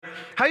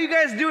How you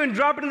guys doing?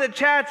 Drop it in the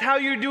chats how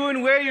you're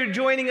doing, where you're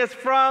joining us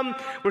from.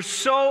 We're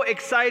so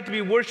excited to be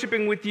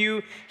worshiping with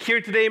you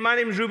here today. My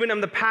name is Ruben.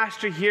 I'm the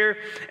pastor here,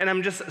 and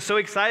I'm just so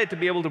excited to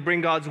be able to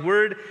bring God's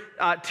word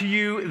to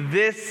you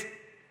this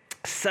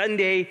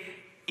Sunday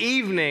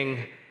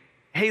evening.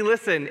 Hey,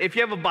 listen, if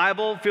you have a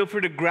Bible, feel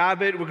free to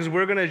grab it because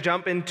we're going to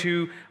jump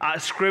into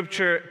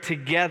Scripture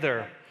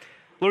together.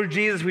 Lord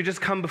Jesus, we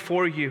just come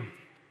before you,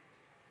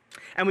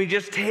 and we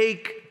just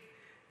take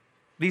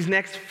these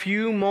next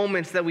few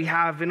moments that we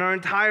have in our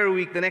entire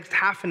week, the next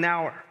half an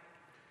hour,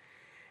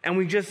 and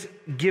we just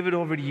give it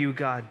over to you,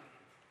 God.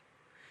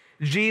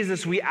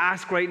 Jesus, we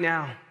ask right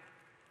now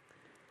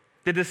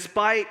that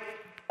despite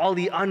all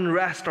the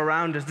unrest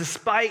around us,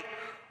 despite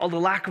all the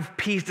lack of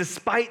peace,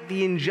 despite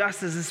the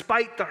injustice,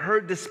 despite the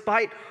hurt,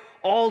 despite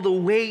all the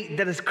weight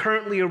that is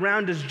currently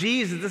around us,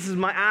 Jesus, this is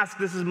my ask,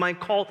 this is my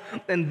call,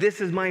 and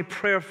this is my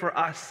prayer for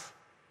us,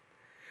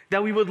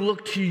 that we would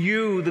look to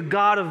you, the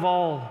God of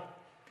all,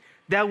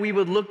 that we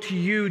would look to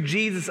you,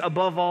 Jesus,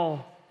 above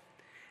all,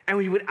 and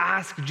we would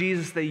ask,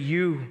 Jesus, that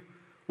you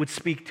would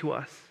speak to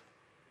us,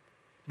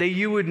 that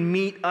you would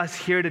meet us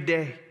here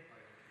today,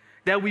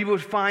 that we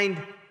would find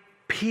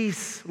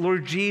peace,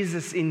 Lord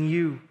Jesus, in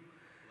you,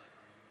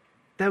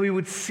 that we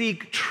would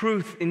seek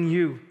truth in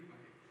you.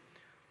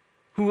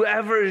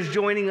 Whoever is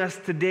joining us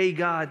today,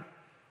 God,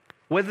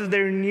 whether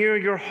they're near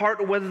your heart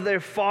or whether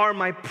they're far,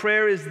 my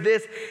prayer is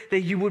this,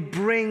 that you would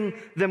bring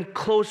them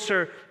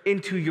closer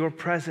into your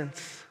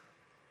presence.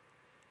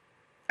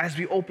 As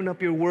we open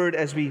up your word,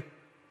 as we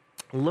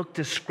look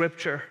to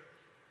Scripture,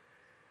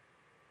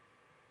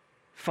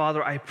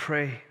 Father, I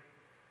pray,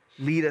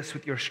 lead us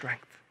with your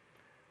strength.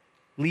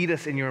 Lead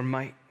us in your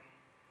might.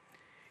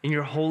 In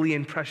your holy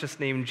and precious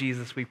name,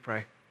 Jesus, we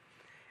pray.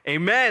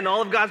 Amen.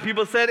 All of God's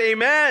people said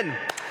amen.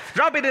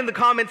 Drop it in the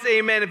comments,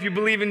 amen, if you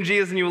believe in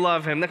Jesus and you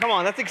love him. Now, come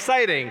on, that's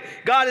exciting.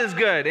 God is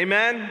good,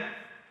 amen.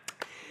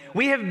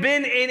 We have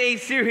been in a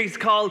series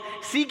called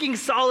Seeking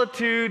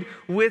Solitude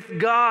with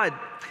God.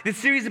 This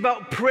series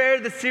about prayer,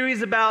 the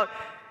series about,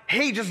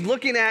 hey, just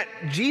looking at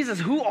Jesus,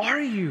 who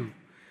are you?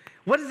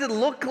 What does it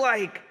look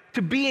like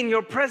to be in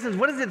your presence?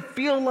 What does it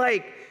feel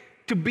like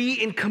to be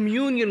in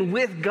communion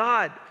with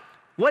God?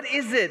 What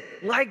is it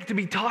like to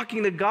be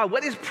talking to God?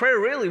 What is prayer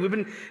really? We've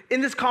been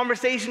in this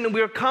conversation and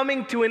we are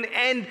coming to an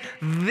end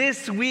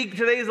this week.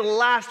 Today is the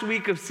last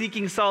week of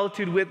Seeking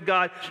Solitude with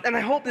God. And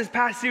I hope this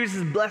past series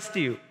has blessed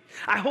you.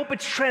 I hope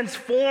it's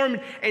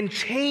transformed and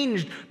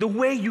changed the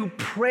way you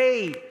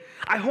pray.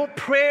 I hope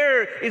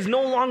prayer is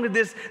no longer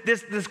this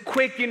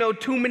quick,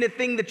 2-minute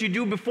thing that you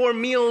do before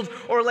meals,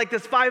 or like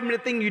this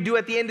 5-minute thing you do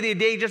at the end of the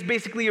day, just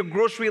basically your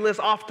grocery list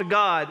off to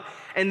God,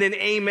 and then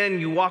amen,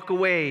 you walk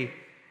away,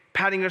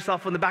 patting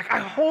yourself on the back. I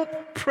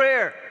hope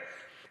prayer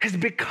has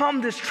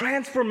become this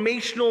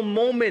transformational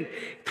moment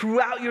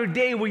throughout your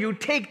day where you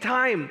take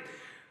time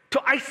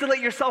to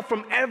isolate yourself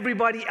from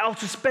everybody else,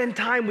 to spend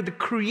time with the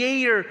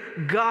Creator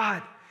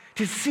God,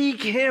 to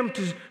seek Him,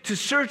 to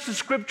search the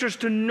Scriptures,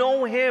 to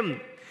know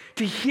Him,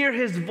 to hear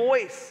His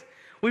voice.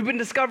 We've been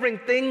discovering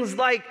things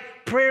like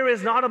prayer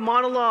is not a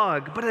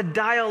monologue, but a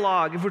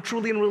dialogue if we're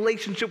truly in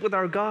relationship with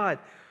our God.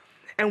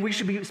 And we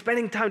should be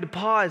spending time to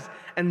pause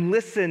and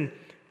listen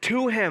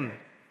to Him.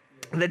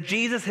 That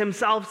Jesus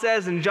Himself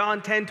says in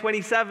John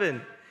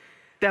 10:27,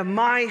 that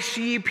my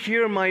sheep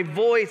hear my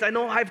voice. I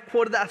know I've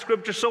quoted that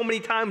scripture so many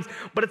times,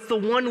 but it's the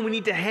one we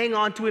need to hang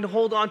on to and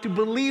hold on to,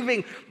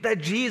 believing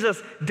that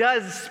Jesus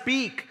does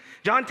speak.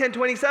 John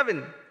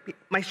 10:27,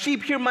 my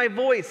sheep hear my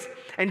voice.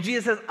 And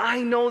Jesus says,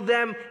 I know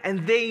them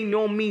and they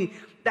know me.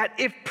 That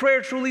if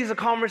prayer truly is a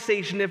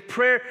conversation, if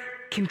prayer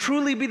can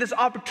truly be this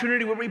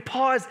opportunity where we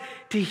pause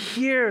to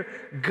hear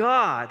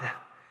God,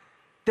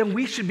 then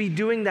we should be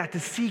doing that to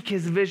seek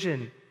His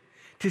vision,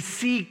 to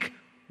seek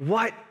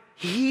what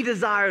He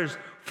desires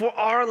for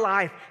our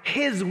life,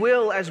 His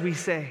will, as we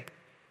say.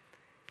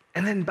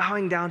 And then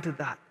bowing down to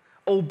that,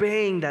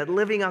 obeying that,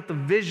 living out the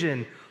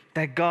vision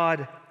that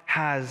God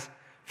has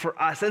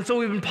for us. And so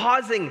we've been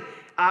pausing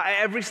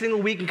every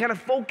single week and kind of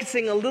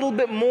focusing a little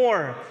bit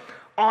more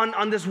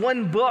on this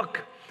one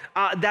book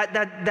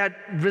that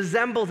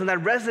resembles and that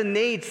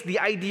resonates the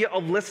idea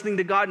of listening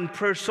to God in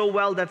prayer so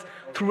well, that's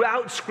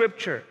throughout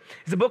Scripture.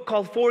 It's a book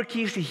called 4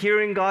 Keys to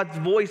Hearing God's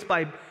Voice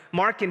by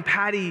Mark and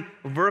Patty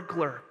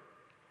Verkler.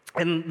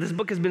 And this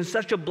book has been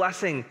such a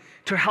blessing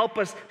to help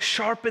us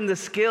sharpen the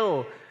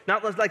skill,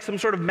 not like some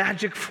sort of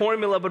magic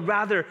formula, but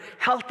rather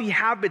healthy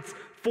habits,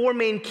 4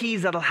 main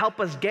keys that'll help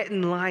us get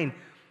in line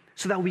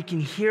so that we can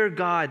hear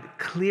God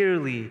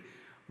clearly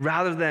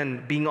rather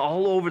than being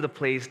all over the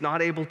place,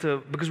 not able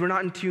to, because we're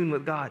not in tune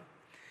with God.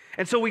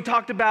 And so we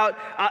talked about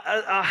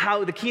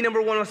how the key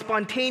number 1 was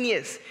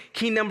spontaneous,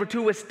 key number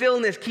 2 was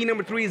stillness, key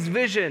number 3 is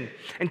vision,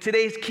 and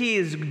today's key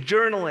is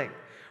journaling.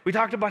 We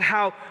talked about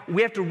how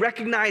we have to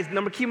recognize,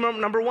 key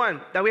number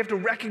 1, that we have to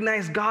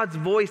recognize God's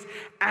voice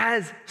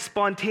as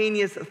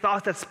spontaneous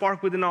thoughts that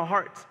spark within our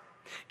hearts.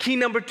 Key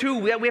number 2,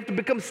 we have to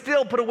become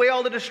still, put away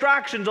all the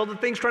distractions, all the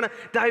things trying to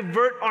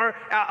divert our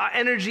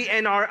energy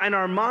and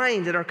our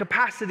mind and our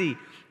capacity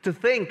to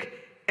think,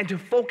 and to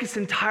focus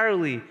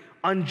entirely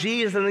on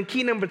Jesus. And then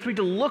key number 3,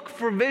 to look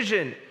for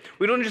vision.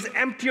 We don't just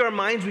empty our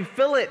minds, we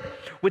fill it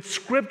with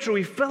scripture,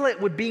 we fill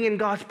it with being in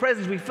God's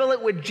presence, we fill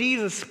it with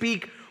Jesus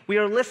speak. We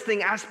are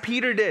listening as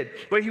Peter did,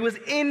 where he was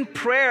in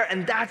prayer,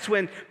 and that's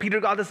when Peter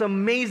got this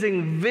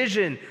amazing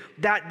vision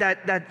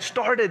that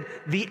started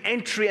the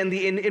entry and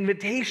the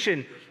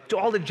invitation to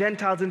all the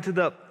Gentiles into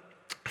the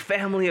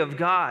family of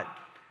God,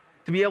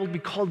 to be able to be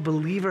called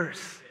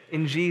believers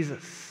in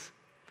Jesus.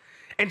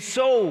 And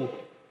so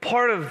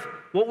part of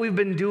what we've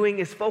been doing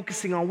is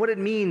focusing on what it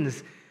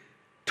means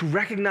to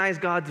recognize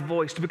God's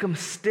voice, to become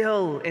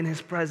still in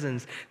his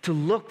presence, to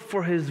look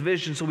for his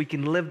vision so we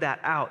can live that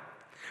out.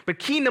 But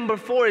key number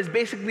 4 is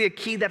basically a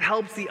key that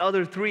helps the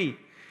other 3.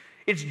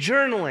 It's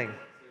journaling.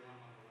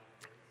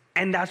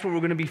 And that's what we're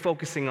going to be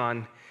focusing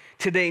on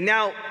today.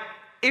 Now,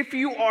 if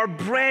you are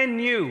brand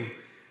new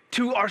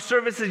to our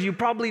services, you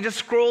probably just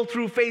scrolled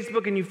through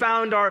Facebook and you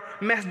found our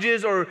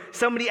messages, or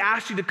somebody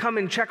asked you to come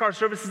and check our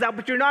services out,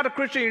 but you're not a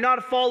Christian, you're not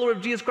a follower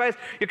of Jesus Christ,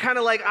 you're kind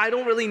of like, I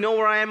don't really know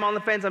where I am on the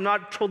fence, I'm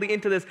not totally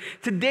into this.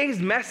 Today's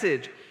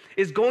message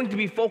is going to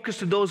be focused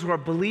to those who are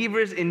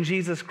believers in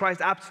Jesus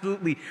Christ,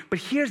 absolutely. But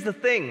here's the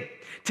thing,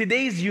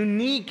 today's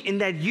unique in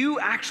that you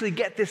actually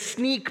get this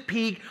sneak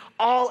peek,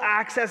 all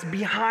access,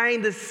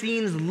 behind the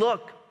scenes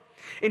look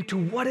into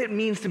what it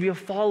means to be a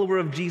follower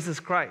of Jesus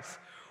Christ.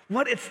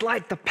 What it's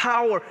like, the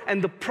power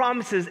and the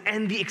promises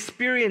and the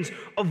experience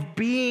of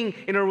being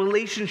in a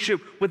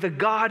relationship with the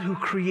God who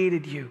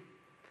created you.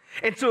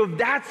 And so if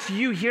that's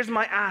you, here's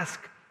my ask,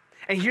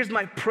 and here's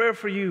my prayer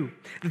for you,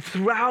 that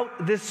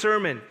throughout this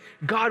sermon,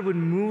 God would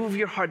move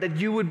your heart, that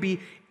you would be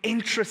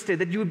interested,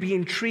 that you would be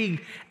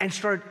intrigued, and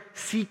start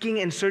seeking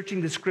and searching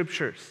the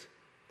scriptures,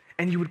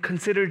 and you would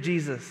consider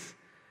Jesus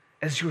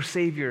as your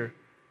Savior,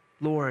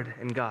 Lord,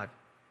 and God.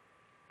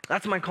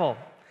 That's my call,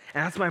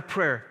 and that's my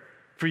prayer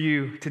for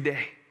you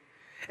today.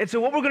 And so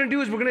what we're going to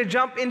do is we're going to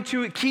jump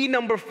into key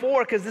number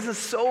 4, because this is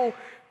so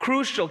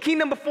crucial. Key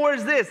number 4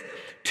 is this: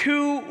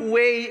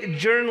 two-way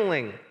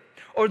journaling,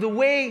 or the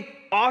way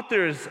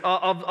authors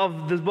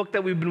of this book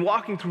that we've been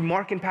walking through,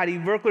 Mark and Patty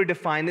Verkler,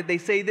 define it. They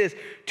say this: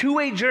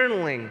 two-way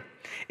journaling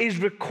is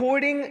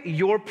recording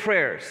your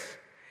prayers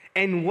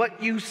and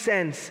what you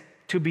sense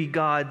to be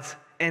God's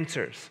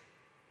answers.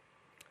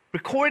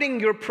 Recording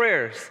your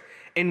prayers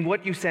and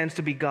what you sense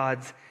to be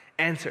God's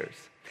answers.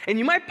 And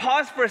you might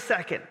pause for a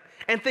second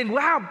and think,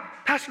 wow,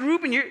 Pastor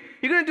Ruben, you're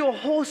going to do a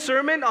whole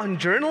sermon on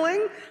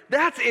journaling?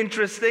 That's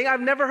interesting.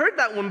 I've never heard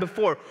that one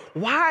before.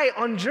 Why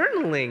on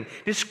journaling?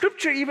 Does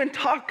Scripture even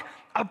talk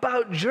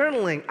about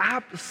journaling?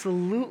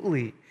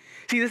 Absolutely.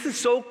 See, this is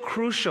so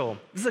crucial.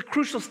 This is a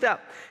crucial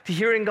step to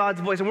hearing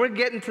God's voice. And we're going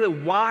to get into the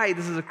why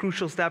this is a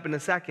crucial step in a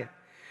second.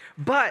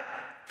 But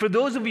for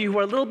those of you who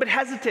are a little bit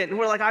hesitant and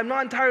who are like, I'm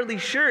not entirely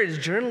sure, is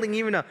journaling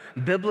even a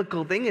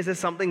biblical thing? Is this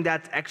something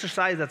that's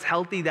exercise, that's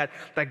healthy, that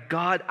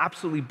God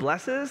absolutely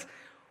blesses?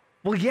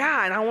 Well,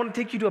 yeah, and I want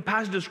to take you to a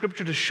passage of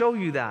Scripture to show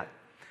you that.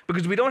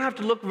 Because we don't have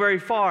to look very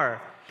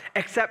far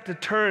except to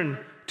turn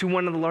to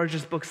one of the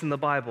largest books in the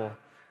Bible,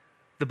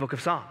 the book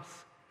of Psalms.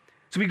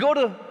 So we go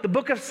to the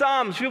book of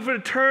Psalms. Feel free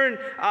to turn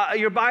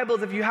your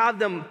Bibles, if you have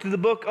them, to the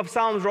book of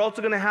Psalms. We're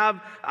also going to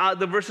have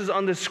the verses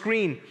on the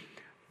screen.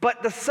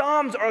 But the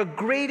Psalms are a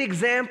great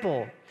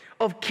example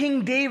of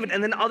King David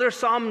and then other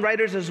psalm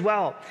writers as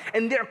well.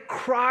 And their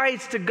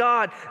cries to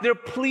God, their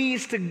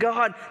pleas to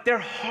God, their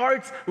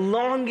heart's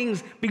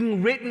longings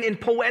being written in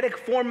poetic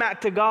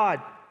format to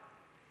God.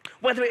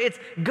 Whether it's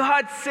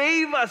God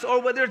save us, or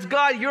whether it's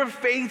God you're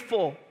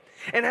faithful.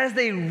 And as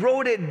they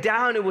wrote it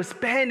down, it was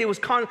penned, it was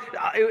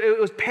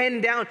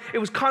penned down, it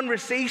was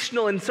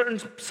conversational. In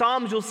certain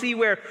psalms, you'll see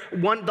where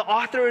the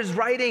author is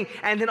writing,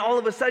 and then all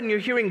of a sudden you're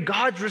hearing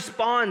God's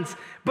response,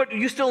 but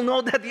you still know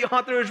that the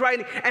author is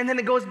writing, and then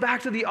it goes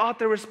back to the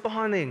author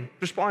responding.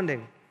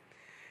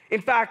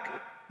 In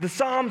fact, the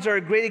Psalms are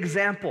a great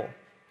example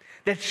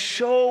that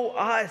show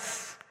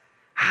us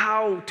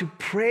how to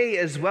pray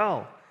as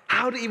well,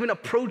 how to even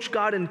approach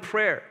God in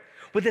prayer,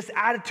 with this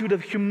attitude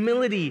of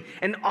humility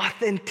and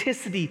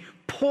authenticity,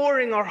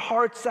 pouring our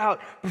hearts out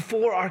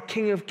before our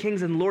King of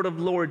Kings and Lord of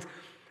Lords.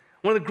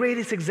 One of the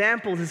greatest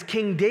examples is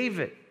King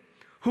David,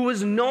 who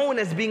was known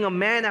as being a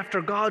man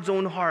after God's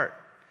own heart.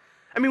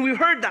 I mean, we've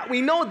heard that, we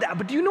know that,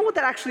 but do you know what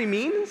that actually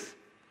means?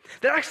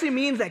 That actually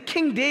means that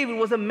King David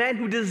was a man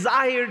who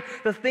desired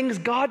the things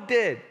God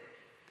did.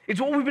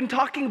 It's what we've been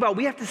talking about.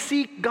 We have to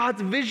seek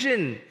God's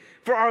vision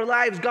for our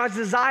lives, God's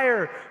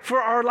desire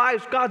for our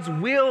lives, God's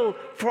will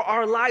for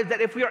our lives, that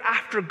if we are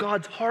after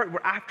God's heart, we're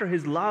after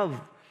His love.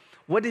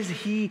 What does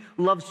He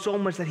love so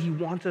much that He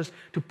wants us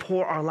to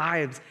pour our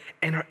lives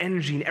and our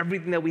energy and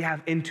everything that we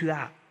have into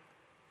that?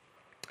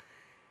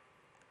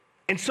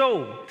 And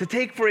so, to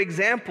take for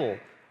example,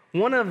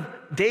 one of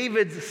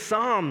David's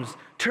Psalms,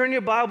 turn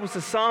your Bibles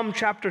to Psalm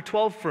chapter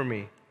 12 for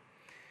me.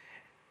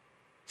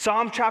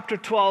 Psalm chapter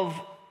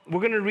 12, we're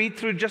going to read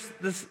through just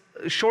this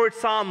short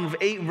psalm of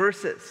 8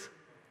 verses.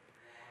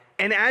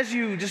 And as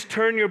you just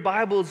turn your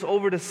Bibles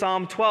over to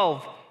Psalm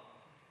 12,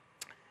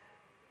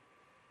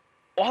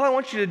 all I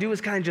want you to do is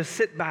kind of just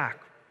sit back.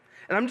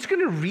 And I'm just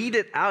going to read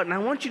it out, and I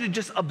want you to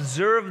just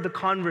observe the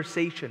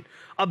conversation,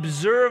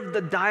 observe the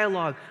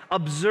dialogue,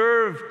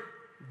 observe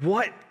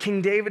what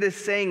King David is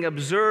saying,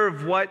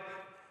 observe what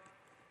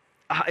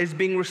is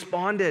being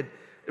responded.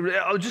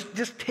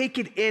 Just take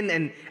it in,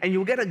 and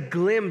you'll get a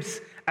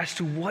glimpse as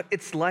to what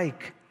it's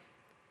like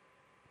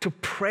to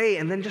pray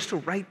and then just to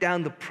write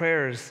down the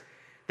prayers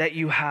that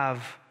you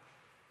have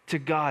to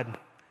God.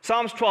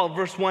 Psalms 12,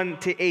 verse 1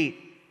 to 8.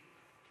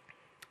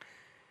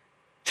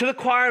 To the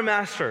choir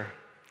master,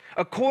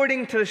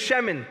 according to the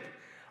Shemin,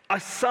 a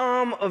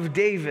psalm of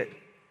David.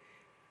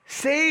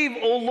 Save,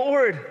 O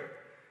Lord,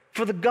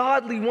 for the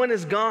godly one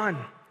is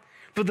gone,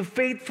 for the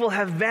faithful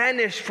have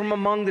vanished from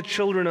among the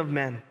children of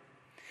men.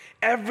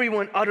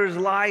 Everyone utters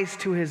lies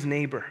to his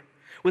neighbor.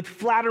 With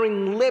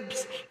flattering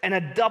lips and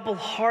a double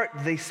heart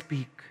they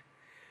speak.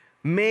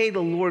 May the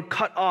Lord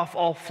cut off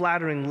all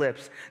flattering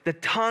lips, the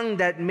tongue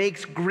that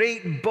makes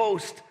great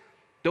boast.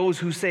 Those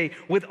who say,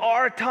 with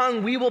our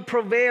tongue we will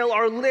prevail,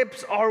 our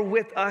lips are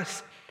with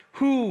us.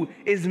 Who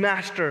is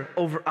master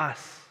over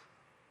us?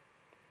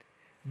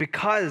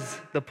 Because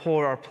the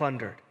poor are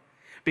plundered,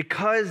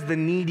 because the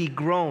needy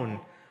groan,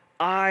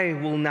 I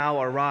will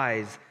now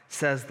arise,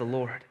 says the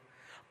Lord.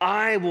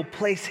 I will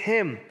place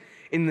him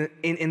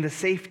in the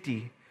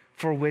safety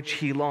for which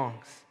he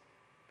longs.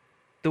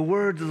 The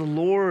words of the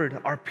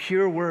Lord are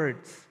pure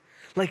words,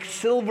 like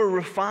silver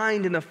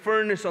refined in a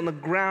furnace on the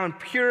ground,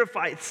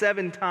 purified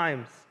 7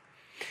 times.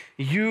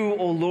 You,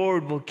 O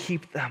Lord, will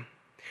keep them.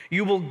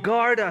 You will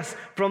guard us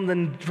from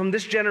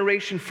this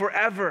generation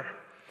forever.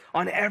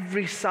 On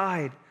every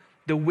side,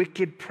 the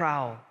wicked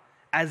prowl,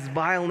 as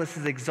vileness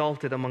is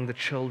exalted among the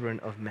children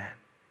of men.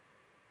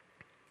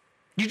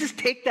 You just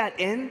take that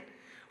in.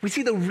 We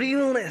see the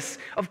realness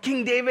of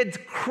King David's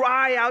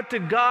cry out to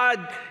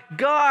God,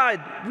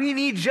 God, we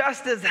need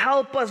justice,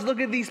 help us, look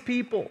at these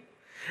people.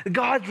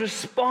 God's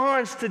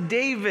response to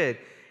David,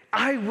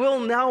 I will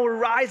now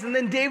arise. And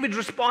then David's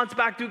response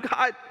back to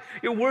God,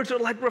 your words are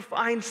like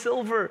refined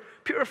silver,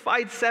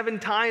 purified 7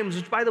 times,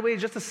 which by the way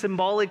is just a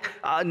symbolic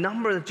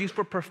number that's used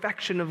for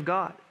perfection of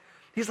God.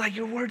 He's like,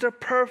 your words are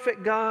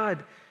perfect,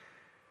 God.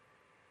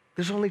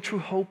 There's only true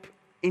hope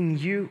in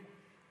you.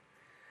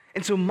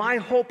 And so my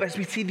hope as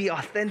we see the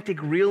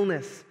authentic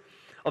realness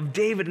of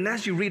David, and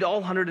as you read all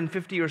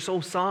 150 or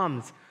so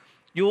Psalms,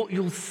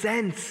 you'll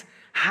sense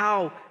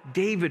how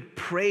David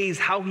prays,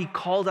 how he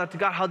calls out to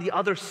God, how the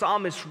other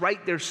psalmists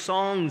write their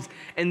songs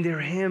and their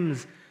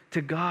hymns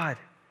to God.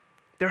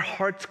 Their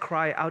hearts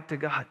cry out to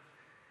God.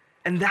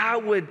 And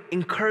that would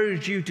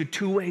encourage you to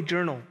two-way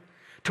journal,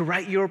 to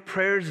write your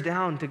prayers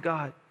down to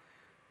God,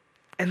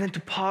 and then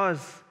to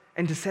pause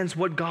and to sense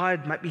what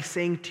God might be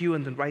saying to you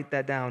and then write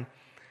that down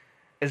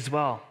as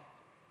well.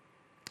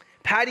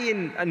 Patty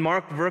and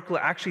Mark Verkler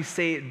actually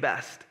say it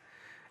best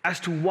as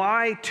to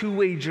why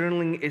two-way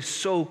journaling is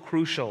so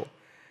crucial.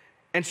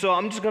 And so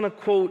I'm just going to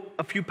quote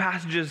a few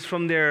passages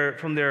from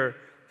their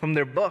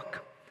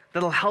book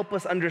that'll help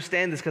us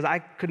understand this, because I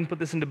couldn't put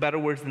this into better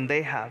words than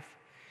they have.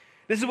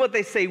 This is what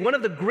they say. One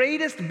of the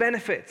greatest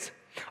benefits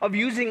of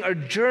using a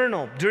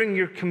journal during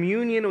your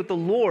communion with the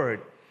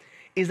Lord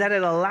is that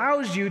it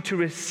allows you to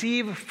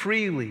receive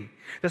freely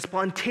the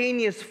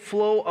spontaneous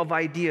flow of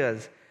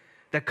ideas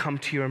that come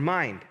to your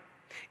mind,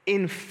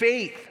 in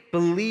faith,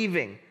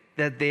 believing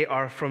that they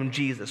are from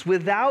Jesus,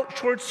 without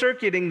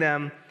short-circuiting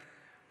them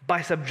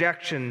by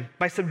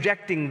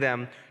subjecting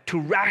them to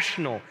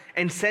rational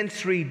and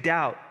sensory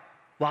doubt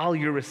while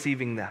you're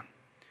receiving them.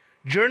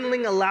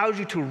 Journaling allows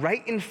you to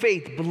write in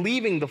faith,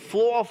 believing the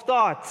flow of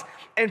thoughts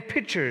and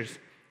pictures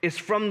is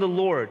from the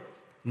Lord,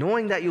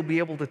 knowing that you'll be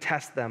able to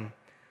test them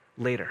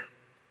later.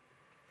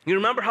 You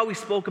remember how we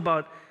spoke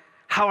about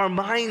how our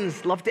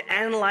minds love to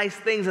analyze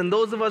things, and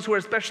those of us who are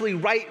especially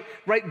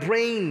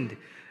right-brained,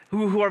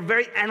 who are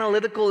very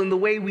analytical in the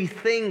way we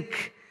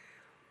think,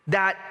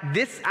 that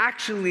this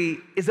actually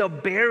is a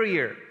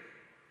barrier.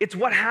 It's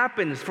what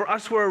happens for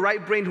us who are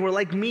right-brained, who are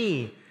like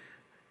me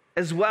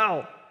as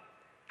well.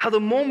 How the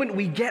moment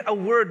we get a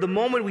word, the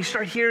moment we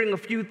start hearing a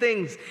few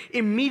things,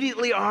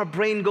 immediately our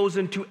brain goes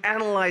into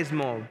analyze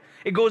mode.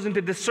 It goes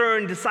into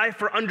discern,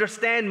 decipher,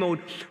 understand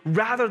mode,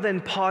 rather than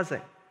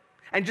pausing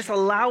and just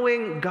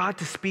allowing God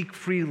to speak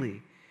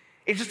freely.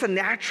 It's just a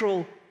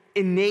natural,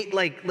 innate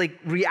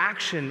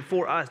reaction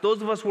for us.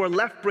 Those of us who are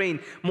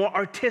left-brained, more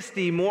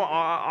artistic,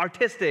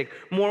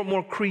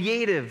 more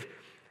creative,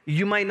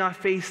 you might not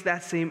face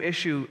that same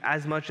issue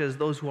as much as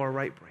those who are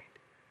right-brained.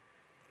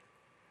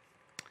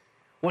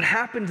 What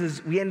happens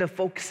is we end up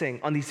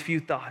focusing on these few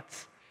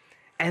thoughts.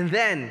 And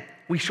then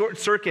we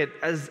short-circuit,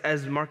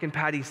 as Mark and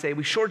Patty say,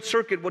 we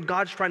short-circuit what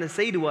God's trying to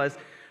say to us,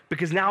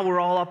 because now we're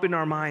all up in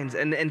our minds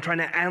and trying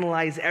to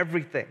analyze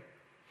everything.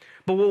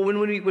 But when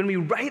we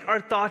write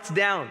our thoughts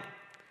down,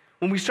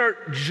 when we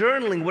start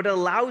journaling, what it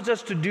allows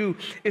us to do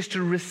is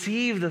to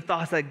receive the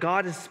thoughts that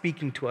God is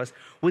speaking to us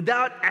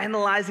without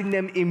analyzing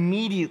them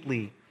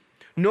immediately,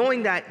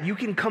 knowing that you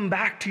can come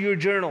back to your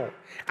journal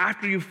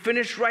after you've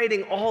finished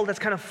writing all that's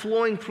kind of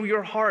flowing through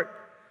your heart,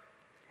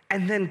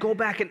 and then go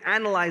back and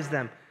analyze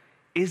them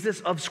Is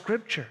this of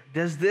Scripture?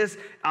 Does this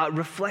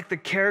reflect the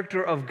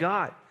character of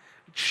God?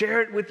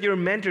 Share it with your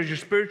mentors, your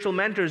spiritual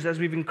mentors, as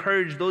we've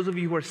encouraged those of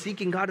you who are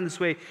seeking God in this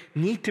way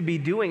need to be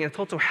doing. And it's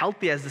also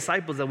healthy as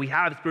disciples that we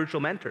have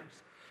spiritual mentors.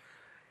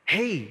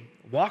 Hey,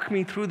 walk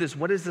me through this.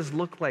 What does this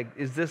look like?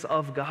 Is this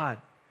of God?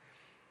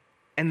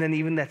 And then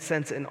even that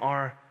sense in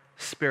our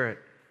spirit.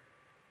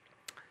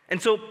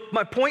 And so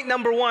my point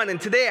number one, and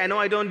today, I know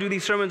I don't do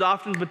these sermons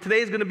often, but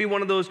today is going to be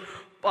one of those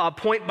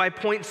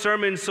point-by-point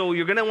sermons, so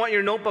you're going to want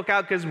your notebook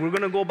out because we're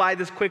going to go by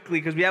this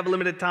quickly because we have a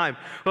limited time.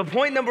 But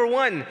point number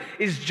one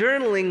is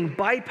journaling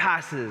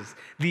bypasses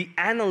the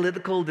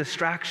analytical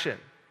distraction,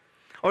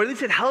 or at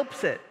least it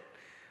helps it,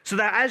 so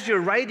that as you're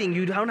writing,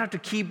 you don't have to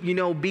keep,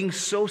 being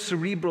so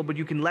cerebral, but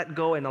you can let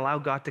go and allow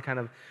God to kind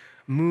of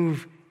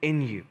move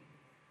in you.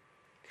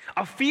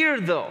 A fear,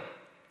 though,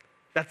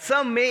 that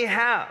some may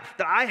have,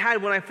 that I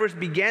had when I first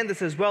began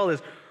this as well,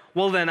 is,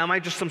 well then, am I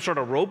just some sort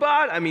of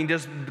robot? I mean,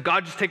 does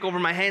God just take over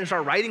my hand and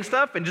start writing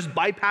stuff and just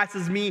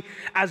bypasses me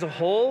as a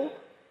whole?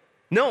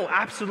 No,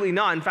 absolutely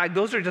not. In fact,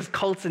 those are just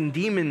cults and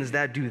demons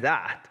that do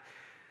that.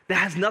 That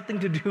has nothing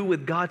to do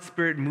with God's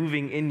Spirit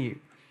moving in you.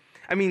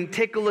 I mean,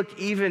 take a look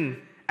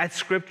even at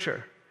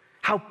Scripture.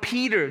 How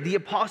Peter, the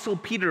Apostle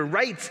Peter,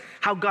 writes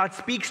how God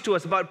speaks to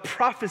us about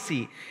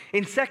prophecy.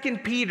 In 2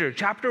 Peter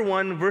chapter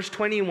 1, verse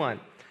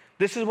 21,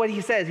 this is what he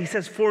says. He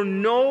says, "For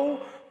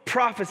no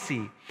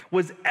prophecy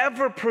was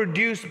ever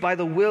produced by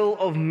the will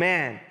of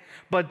man,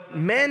 but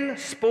men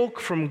spoke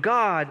from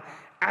God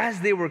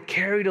as they were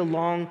carried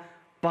along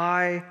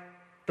by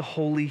the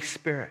Holy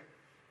Spirit."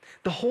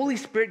 The Holy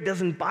Spirit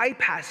doesn't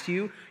bypass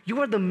you. You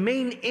are the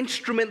main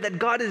instrument that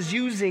God is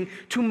using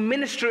to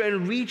minister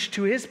and reach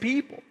to his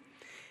people.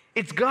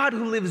 It's God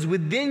who lives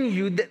within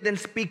you that then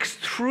speaks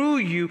through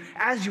you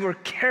as you are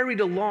carried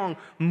along,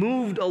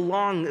 moved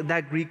along,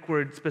 that Greek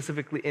word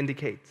specifically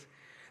indicates.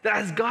 That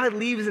as God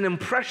leaves an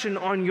impression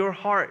on your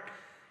heart,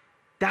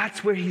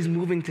 that's where he's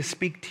moving to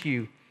speak to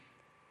you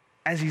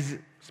as he's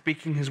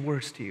speaking his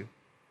words to you.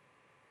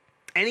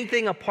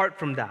 Anything apart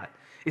from that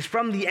is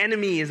from the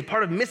enemy, is a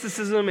part of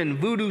mysticism and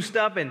voodoo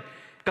stuff, and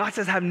God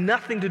says have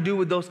nothing to do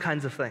with those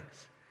kinds of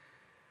things.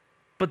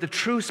 But the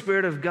true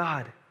Spirit of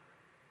God,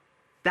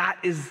 that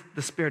is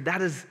the Spirit.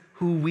 That is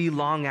who we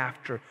long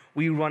after,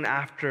 we run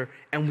after,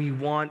 and we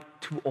want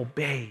to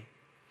obey.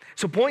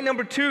 So point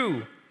number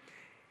two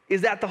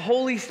is that the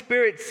Holy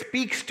Spirit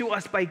speaks to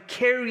us by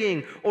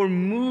carrying or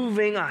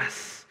moving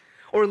us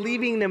or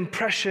leaving an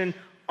impression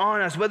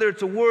on us, whether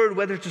it's a word,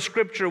 whether it's a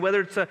scripture,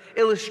 whether it's an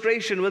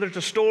illustration, whether it's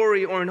a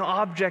story or an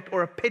object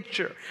or a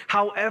picture,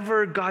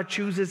 however God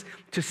chooses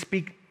to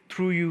speak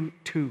through you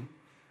too.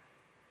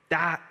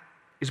 That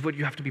is what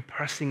you have to be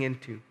pressing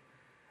into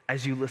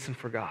as you listen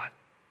for God.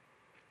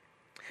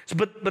 So,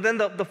 but then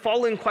the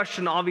following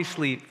question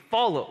obviously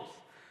follows.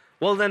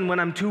 Well, then when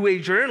I'm two-way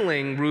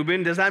journaling,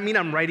 Ruben, does that mean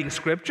I'm writing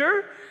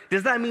scripture?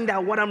 Does that mean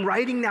that what I'm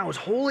writing now is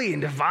holy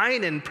and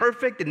divine and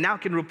perfect and now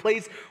can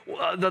replace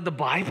the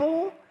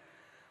Bible?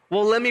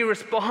 Well, let me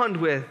respond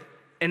with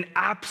an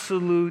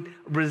absolute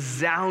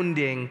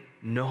resounding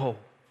no.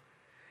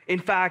 In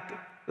fact,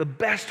 the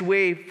best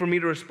way for me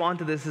to respond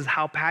to this is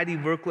how Patty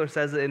Verkler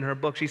says it in her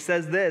book. She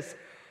says this: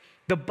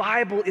 the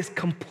Bible is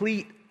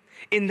complete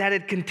in that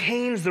it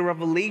contains the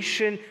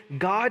revelation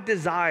God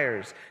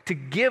desires to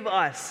give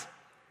us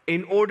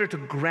in order to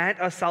grant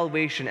us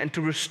salvation and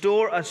to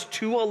restore us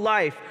to a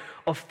life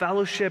of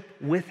fellowship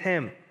with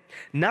him.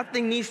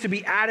 Nothing needs to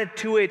be added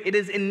to it. It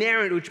is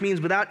inerrant, which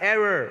means without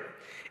error.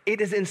 It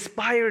is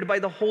inspired by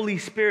the Holy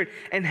Spirit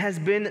and has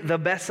been the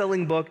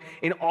best-selling book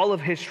in all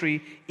of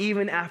history,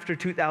 even after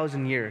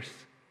 2,000 years.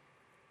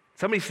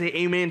 Somebody say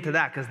amen to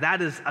that, because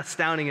that is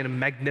astounding and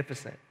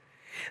magnificent.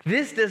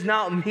 This does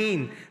not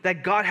mean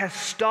that God has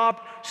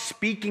stopped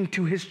speaking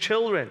to his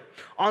children.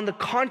 On the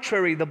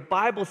contrary, the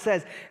Bible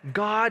says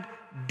God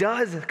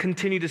does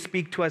continue to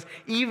speak to us,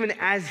 even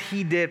as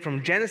he did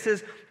from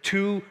Genesis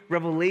to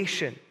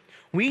Revelation.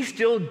 We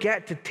still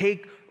get to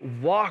take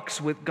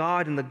walks with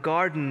God in the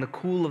garden in the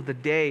cool of the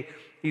day.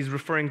 She's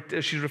referring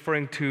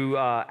to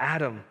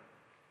Adam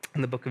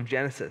in the book of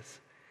Genesis.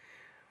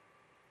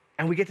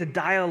 And we get to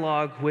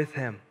dialogue with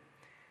him.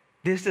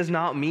 This does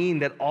not mean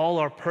that all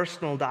our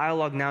personal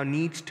dialogue now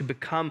needs to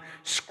become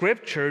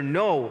scripture.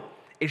 No,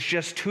 it's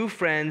just two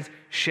friends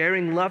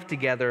sharing love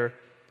together.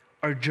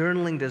 Our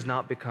journaling does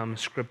not become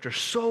scripture.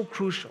 So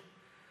crucial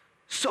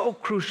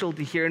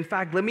to hear. In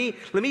fact, let me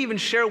even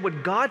share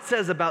what God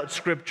says about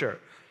scripture.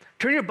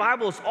 Turn your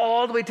Bibles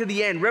all the way to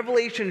the end.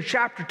 Revelation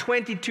chapter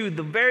 22,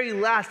 the very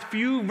last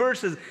few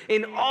verses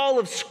in all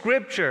of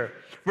scripture,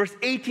 verse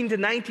 18 to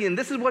 19. And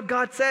this is what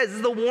God says. This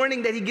is the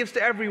warning that he gives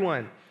to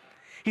everyone.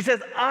 He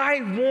says,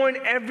 I warn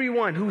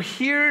everyone who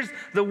hears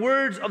the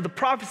words of the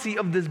prophecy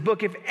of this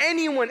book. If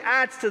anyone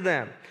adds to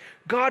them,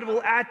 God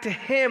will add to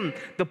him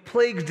the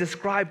plagues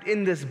described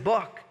in this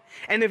book.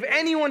 And if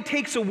anyone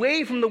takes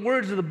away from the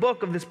words of the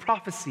book of this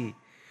prophecy,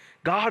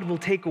 God will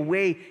take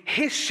away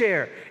his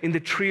share in the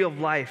tree of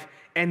life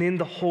and in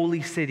the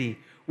holy city,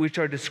 which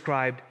are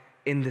described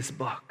in this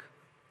book.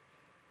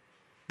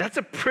 That's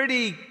a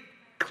pretty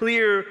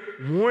clear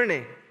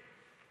warning.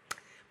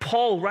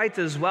 Paul writes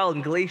as well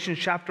in Galatians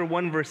chapter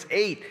 1, verse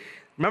 8.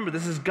 Remember,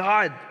 this is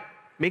God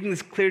making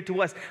this clear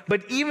to us.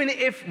 But even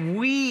if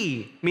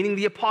we, meaning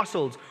the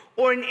apostles,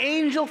 or an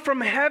angel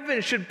from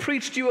heaven should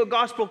preach to you a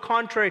gospel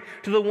contrary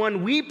to the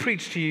one we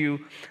preach to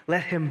you,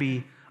 let him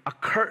be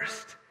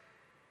accursed.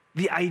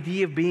 The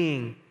idea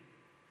being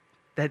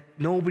that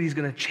nobody's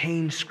going to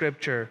change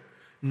Scripture.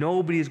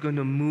 Nobody's going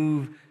to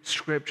move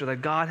Scripture,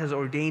 that God has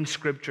ordained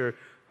Scripture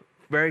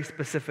very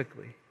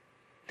specifically.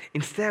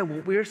 Instead,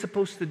 what we're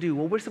supposed to do,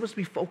 what we're supposed to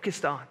be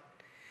focused on,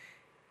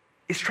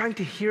 is trying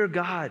to hear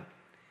God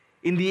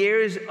in the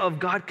areas of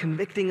God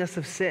convicting us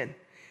of sin,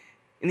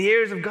 in the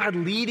areas of God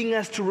leading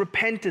us to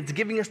repentance,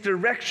 giving us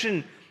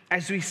direction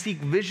as we seek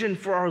vision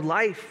for our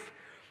life,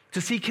 to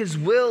seek His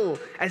will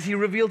as He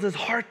reveals His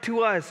heart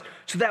to us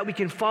so that we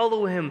can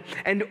follow Him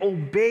and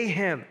obey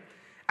Him.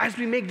 As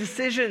we make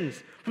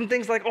decisions from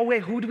things like, oh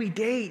wait, who do we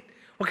date?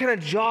 What kind of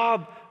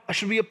job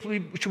should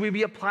we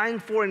be applying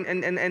for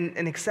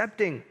and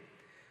accepting?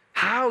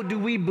 How do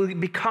we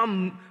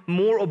become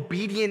more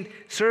obedient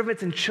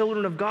servants and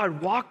children of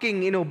God,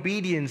 walking in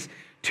obedience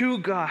to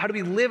God? How do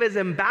we live as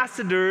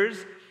ambassadors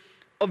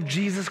of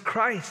Jesus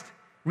Christ,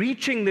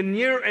 reaching the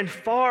near and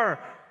far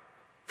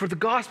for the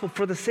gospel,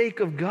 for the sake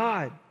of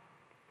God?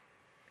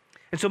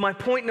 And so my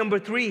point number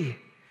 3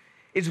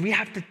 is we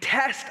have to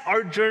test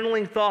our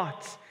journaling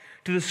thoughts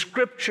to the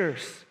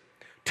Scriptures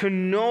to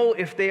know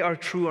if they are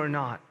true or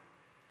not.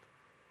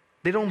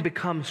 They don't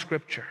become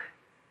Scripture.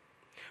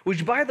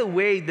 Which, by the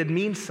way, that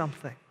means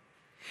something.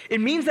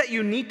 It means that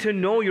you need to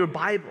know your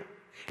Bible.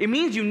 It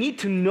means you need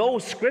to know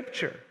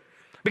Scripture.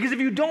 Because if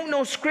you don't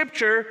know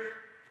Scripture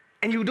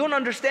and you don't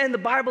understand the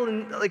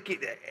Bible,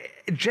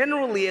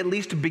 generally at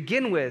least to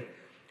begin with,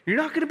 you're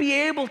not going to be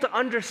able to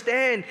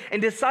understand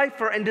and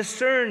decipher and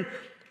discern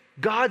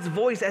God's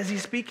voice as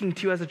He's speaking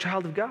to you as a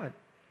child of God.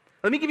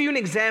 Let me give you an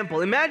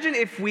example. Imagine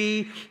if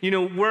we,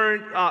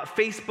 weren't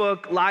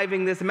Facebook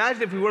living this.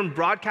 Imagine if we weren't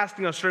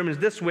broadcasting our sermons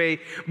this way.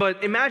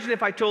 But imagine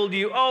if I told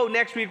you,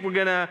 next week we're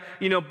gonna,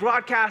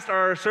 broadcast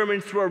our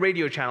sermons through our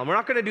radio channel. We're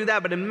not gonna do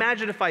that, but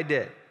imagine if I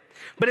did.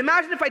 But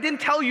imagine if I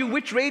didn't tell you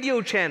which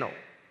radio channel.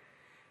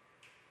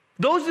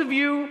 Those of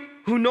you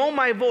who know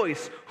my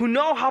voice, who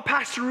know how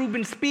Pastor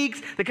Ruben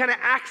speaks, the kind of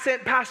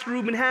accent Pastor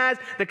Ruben has,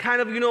 the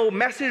kind of,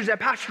 message that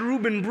Pastor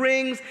Ruben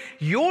brings,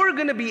 you're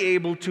going to be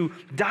able to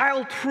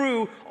dial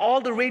through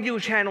all the radio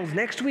channels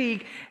next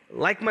week,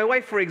 like my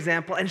wife, for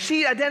example, and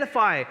she'd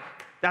identify,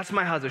 that's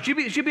my husband.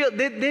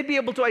 They'd be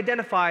able to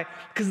identify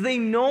because they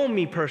know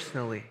me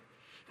personally.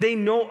 They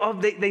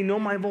know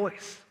my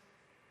voice.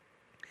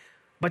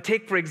 But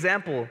take, for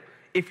example,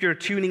 if you're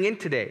tuning in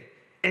today,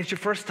 and it's your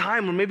first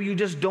time, or maybe you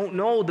just don't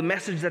know the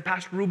message that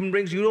Pastor Ruben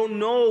brings. You don't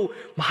know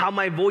how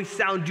my voice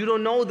sounds. You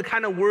don't know the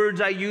kind of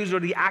words I use or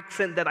the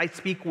accent that I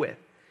speak with.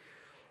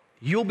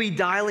 You'll be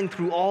dialing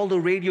through all the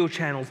radio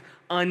channels,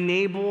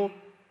 unable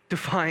to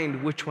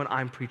find which one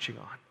I'm preaching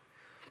on.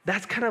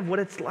 That's kind of what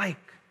it's like.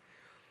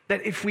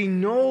 That if we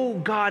know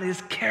God,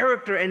 His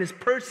character, and His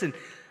person,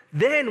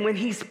 then when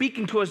He's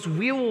speaking to us,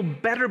 we will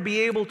better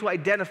be able to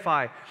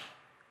identify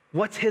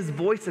what's His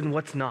voice and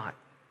what's not.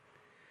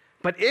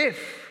 But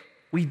if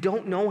we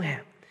don't know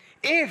Him,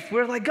 if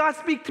we're like, God,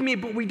 speak to me,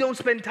 but we don't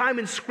spend time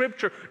in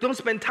Scripture, don't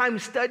spend time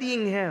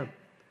studying Him,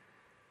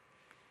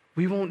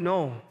 we won't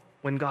know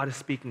when God is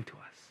speaking to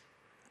us.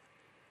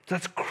 So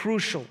that's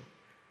crucial.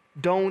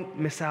 Don't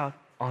miss out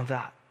on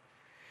that.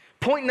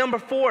 Point number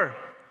 4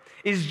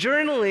 is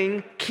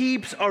journaling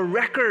keeps a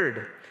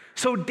record.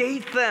 So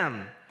date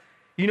them.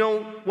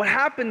 What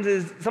happens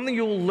is something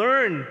you'll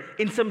learn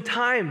in some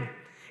time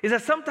is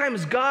that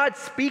sometimes God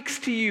speaks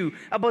to you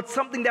about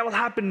something that will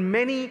happen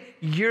many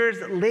years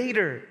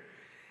later.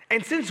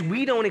 And since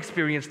we don't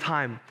experience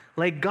time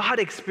like God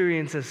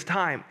experiences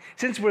time,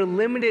 since we're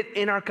limited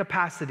in our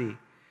capacity,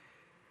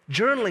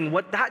 journaling,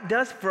 what that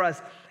does for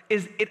us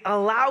is it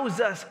allows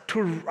us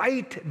to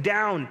write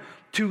down,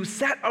 to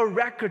set a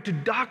record, to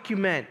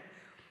document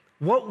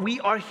what we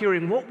are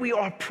hearing, what we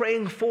are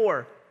praying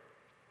for.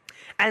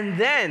 And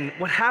then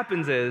what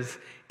happens is,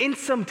 in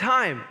some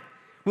time,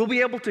 we'll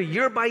be able to,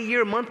 year by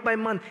year, month by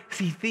month,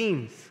 see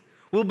themes.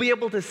 We'll be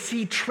able to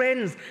see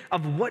trends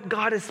of what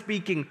God is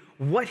speaking,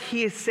 what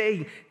He is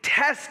saying,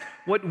 test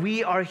what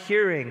we are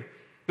hearing,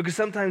 because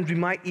sometimes we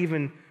might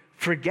even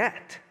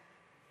forget.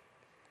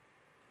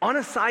 On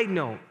a side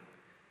note,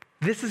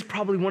 this is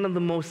probably one of the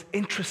most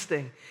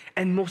interesting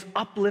and most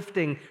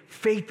uplifting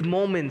faith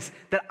moments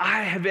that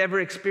I have ever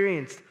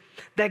experienced.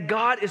 That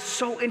God is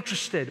so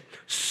interested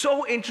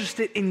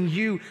in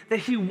you, that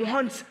He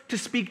wants to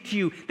speak to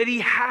you, that He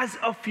has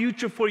a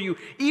future for you.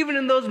 Even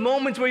in those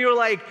moments where you're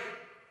like,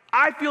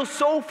 I feel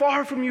so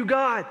far from you,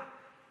 God.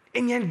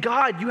 And yet,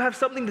 God, you have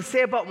something to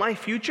say about my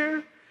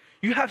future?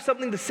 You have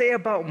something to say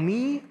about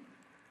me?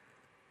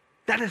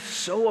 That is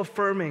so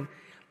affirming.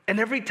 And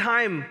every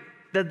time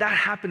that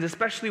happens,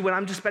 especially when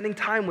I'm just spending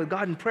time with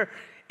God in prayer,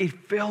 it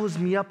fills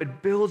me up,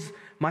 it builds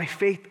my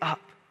faith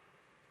up.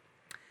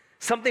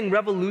 Something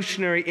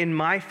revolutionary in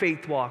my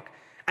faith walk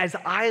as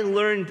I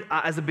learned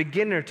as a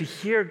beginner to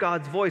hear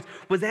God's voice,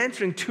 was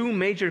answering two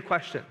major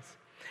questions.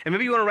 And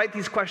maybe you want to write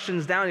these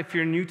questions down if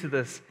you're new to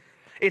this.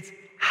 It's,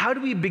 how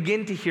do we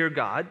begin to hear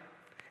God?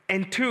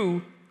 And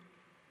two,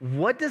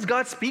 what does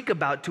God speak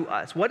about to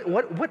us?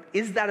 What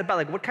is that about?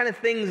 Like, what kind of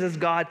things does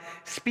God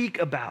speak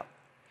about?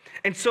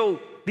 And so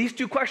these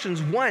two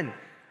questions, one,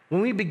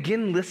 when we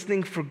begin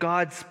listening for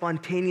God's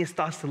spontaneous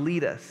thoughts to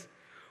lead us,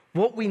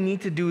 what we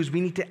need to do is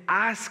we need to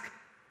ask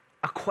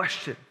a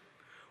question.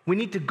 We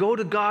need to go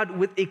to God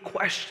with a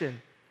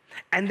question.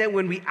 And then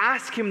when we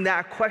ask him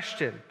that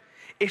question,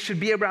 it should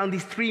be around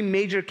these three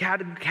major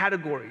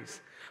categories.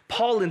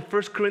 Paul in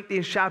 1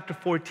 Corinthians chapter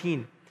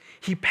 14,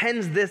 he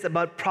pens this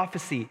about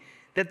prophecy,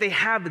 that they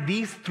have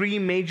these three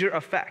major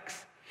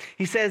effects.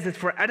 He says it's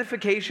for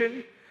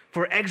edification,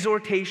 for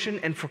exhortation,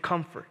 and for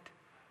comfort.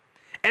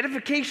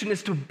 Edification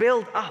is to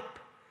build up.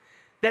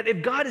 That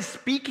if God is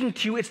speaking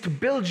to you, it's to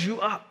build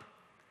you up.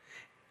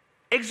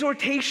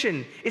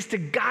 Exhortation is to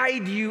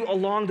guide you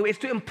along the way. It's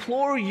to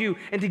implore you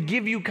and to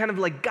give you kind of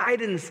like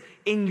guidance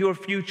in your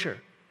future.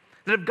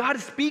 That if God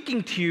is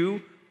speaking to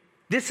you,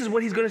 this is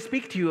what he's going to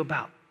speak to you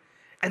about.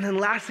 And then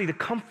lastly, to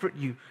comfort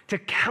you, to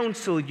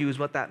counsel you is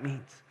what that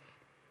means.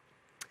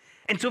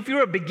 And so if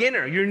you're a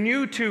beginner, you're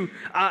new to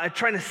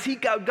trying to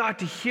seek out God,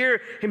 to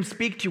hear him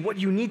speak to you, what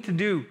you need to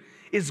do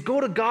is go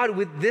to God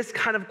with this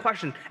kind of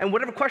question. And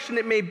whatever question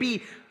it may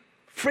be,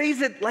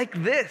 phrase it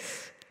like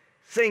this,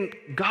 saying,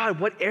 God,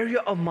 what area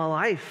of my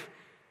life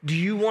do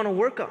you want to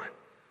work on?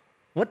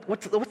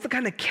 What's the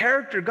kind of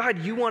character,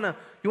 God, you want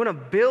to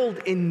build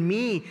in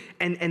me?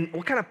 And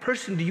what kind of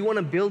person do you want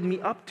to build me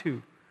up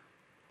to?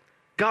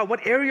 God,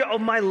 what area of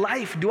my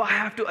life do I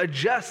have to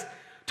adjust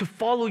to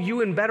follow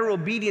you in better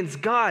obedience?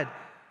 God,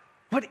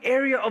 what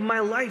area of my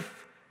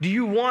life do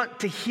you want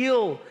to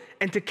heal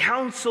and to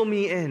counsel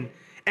me in?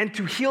 And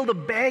to heal the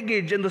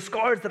baggage and the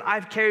scars that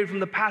I've carried from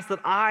the past that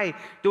I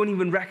don't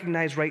even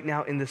recognize right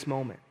now in this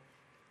moment.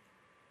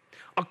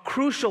 A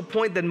crucial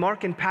point that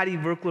Mark and Patty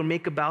Verkler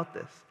make about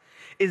this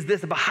is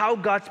this, about how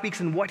God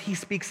speaks and what he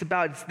speaks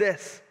about. It's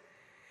this.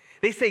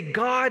 They say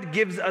God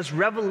gives us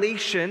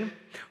revelation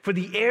for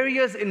the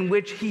areas in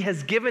which he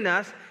has given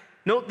us,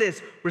 note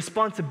this,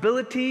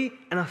 responsibility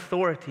and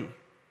authority.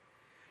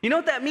 You know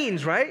what that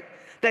means, right?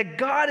 That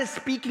God is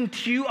speaking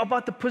to you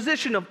about the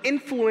position of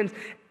influence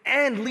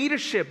and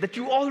leadership that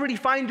you already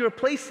find your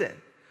place in.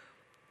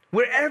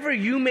 Wherever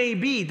you may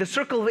be, the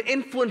circle of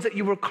influence that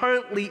you are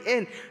currently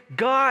in,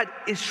 God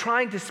is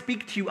trying to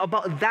speak to you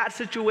about that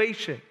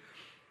situation.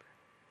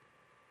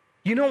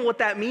 You know what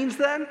that means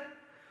then?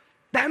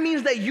 That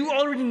means that you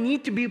already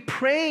need to be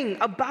praying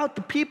about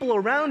the people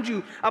around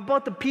you,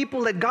 about the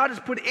people that God has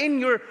put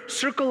in your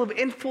circle of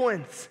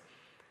influence,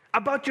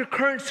 about your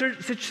current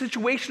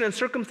situation and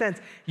circumstance.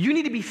 You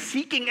need to be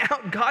seeking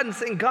out God and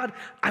saying, God,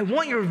 I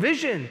want your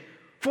vision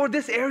for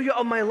this area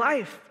of my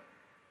life.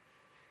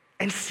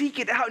 And seek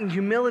it out in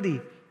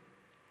humility.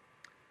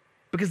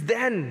 Because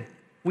then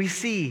we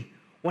see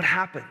what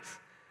happens.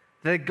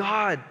 That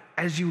God,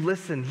 as you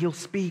listen, he'll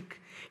speak.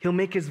 He'll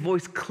make his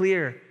voice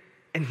clear.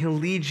 And he'll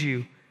lead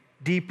you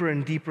deeper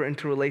and deeper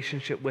into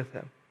relationship with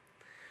him.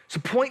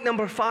 So point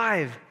number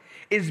 5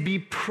 is be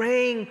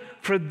praying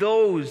for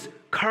those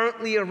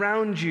currently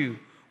around you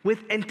with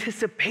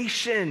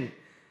anticipation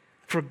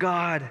for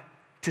God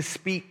to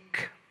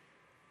speak.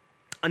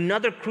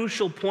 Another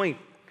crucial point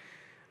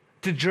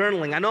to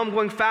journaling. I know I'm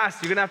going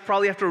fast. You're going to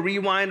probably have to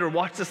rewind or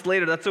watch this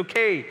later. That's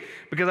okay,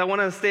 because I want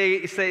to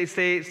stay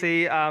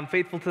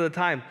faithful to the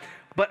time.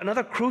 But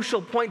another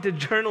crucial point to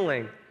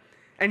journaling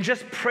and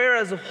just prayer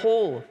as a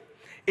whole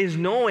is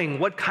knowing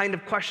what kind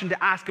of question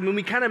to ask. I mean,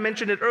 we kind of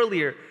mentioned it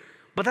earlier,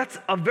 but that's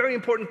a very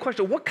important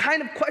question. What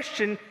kind of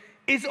question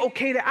is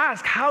okay to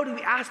ask? How do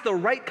we ask the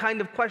right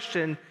kind of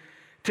question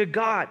to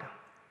God?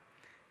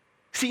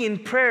 See, in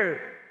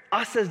prayer,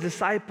 us as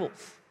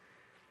disciples,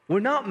 we're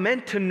not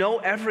meant to know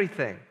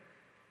everything.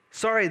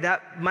 Sorry,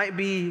 that might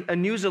be a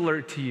news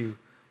alert to you.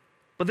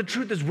 But the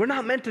truth is, we're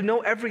not meant to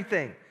know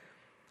everything.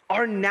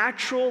 Our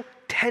natural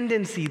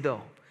tendency,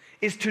 though,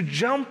 is to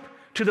jump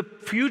to the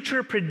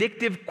future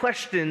predictive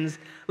questions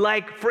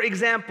like, for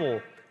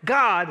example,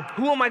 God,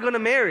 who am I going to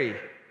marry?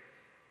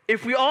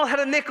 If we all had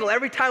a nickel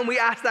every time we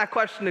asked that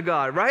question to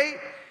God, right?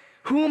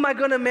 Who am I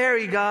going to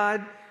marry,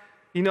 God?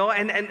 You know,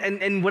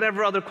 and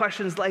whatever other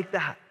questions like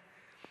that.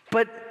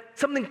 But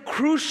something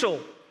crucial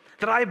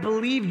that I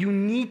believe you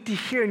need to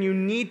hear and you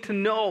need to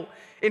know.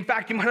 In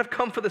fact, you might have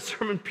come for the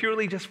sermon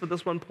purely just for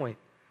this one point.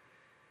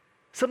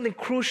 Something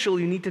crucial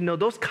you need to know.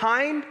 Those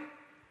kind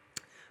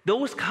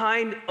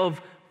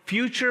of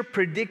future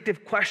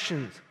predictive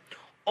questions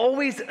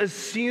always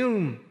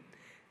assume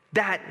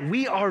that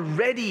we are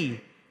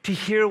ready to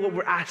hear what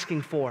we're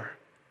asking for.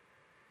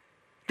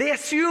 They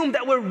assume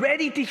that we're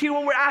ready to hear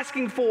what we're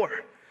asking for.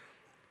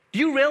 Do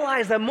you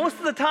realize that most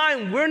of the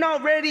time we're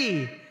not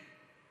ready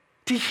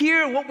to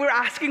hear what we're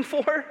asking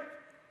for?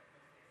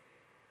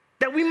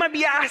 That we might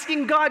be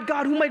asking God,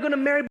 who am I going to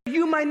marry? But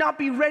you might not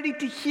be ready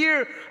to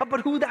hear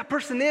about who that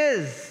person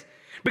is.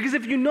 Because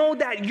if you know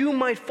that, you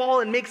might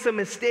fall and make some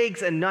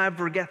mistakes and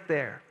never get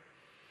there.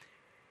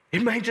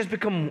 It might just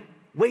become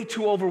way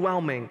too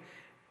overwhelming.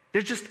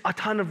 There's just a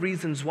ton of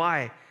reasons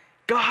why.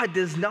 God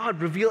does not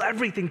reveal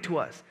everything to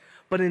us,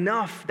 but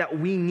enough that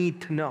we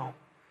need to know.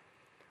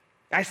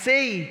 I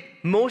say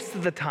most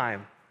of the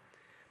time,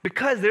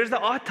 because there's the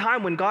odd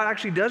time when God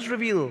actually does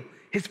reveal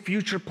his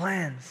future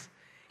plans.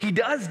 He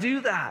does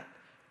do that,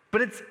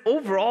 but it's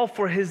overall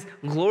for his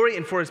glory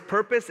and for his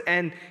purpose,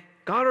 and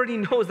God already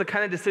knows the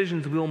kind of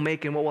decisions we'll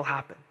make and what will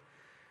happen.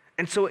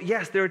 And so,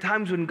 yes, there are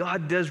times when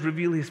God does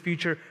reveal his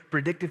future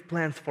predictive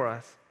plans for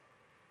us,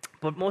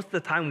 but most of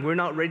the time we're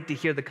not ready to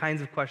hear the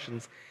kinds of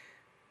questions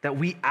that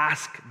we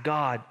ask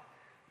God.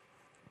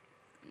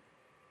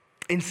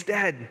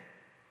 Instead,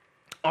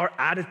 our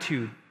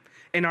attitude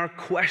and our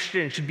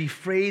question should be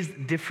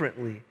phrased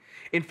differently.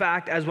 In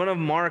fact, as one of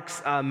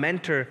Mark's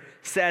mentor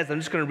says, I'm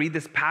just going to read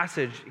this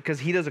passage because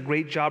he does a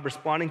great job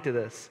responding to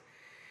this.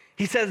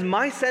 He says,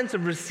 my sense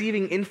of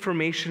receiving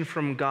information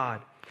from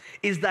God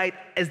is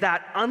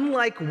that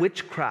unlike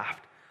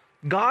witchcraft,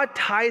 God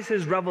ties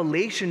his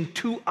revelation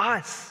to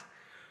us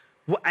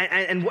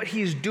and what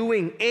he's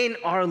doing in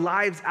our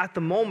lives at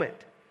the moment.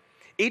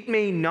 It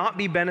may not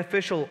be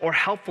beneficial or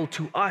helpful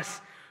to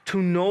us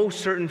to know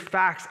certain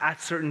facts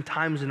at certain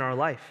times in our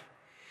life.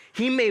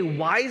 He may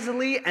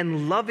wisely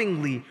and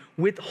lovingly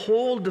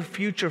withhold the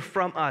future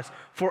from us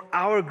for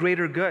our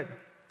greater good.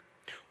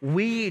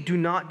 We do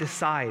not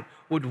decide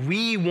what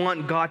we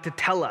want God to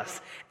tell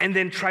us and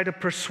then try to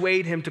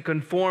persuade him to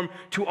conform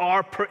to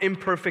our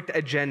imperfect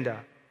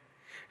agenda.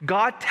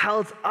 God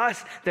tells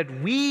us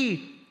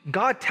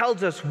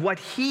what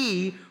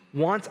he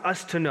wants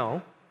us to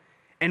know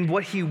and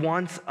what he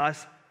wants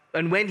us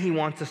and when he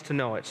wants us to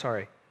know it.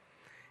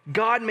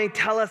 God may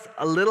tell us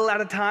a little at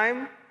a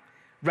time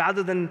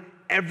rather than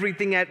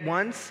everything at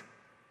once.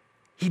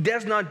 He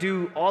does not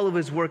do all of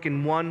his work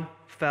in one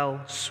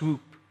fell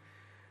swoop.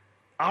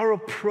 Our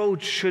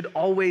approach should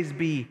always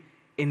be,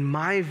 in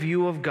my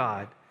view of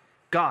God,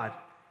 let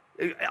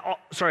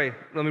me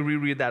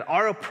reread that.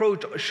 Our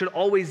approach should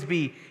always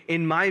be,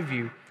 in my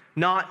view,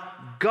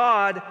 not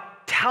God,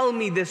 tell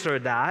me this or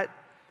that,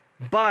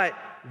 but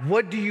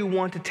what do you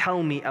want to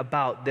tell me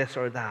about this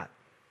or that?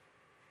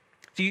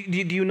 Do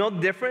you know the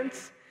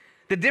difference?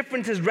 The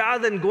difference is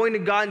rather than going to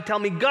God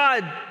and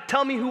God,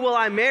 tell me who will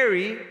I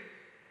marry,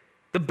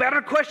 the better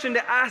question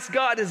to ask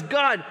God is,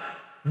 God,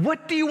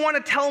 what do you want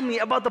to tell me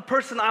about the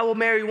person I will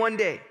marry one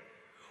day?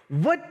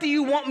 What do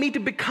you want me to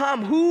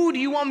become? Who do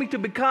you want me to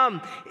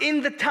become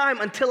in the time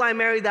until I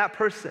marry that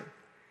person?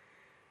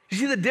 You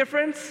see the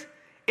difference?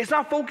 It's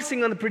not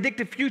focusing on the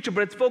predicted future,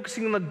 but it's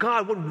focusing on the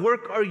God. What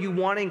work are you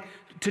wanting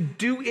to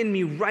do in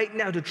me right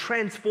now to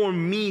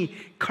transform me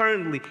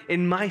currently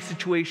in my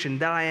situation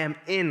that I am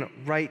in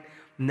right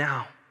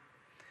now?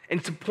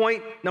 And so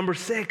point number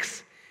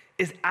 6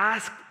 is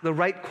ask the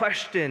right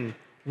question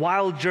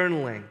while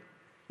journaling.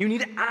 You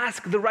need to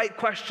ask the right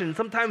question.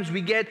 Sometimes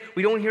we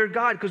don't hear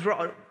God because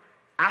we're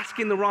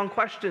asking the wrong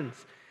questions.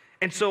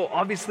 And so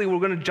obviously we're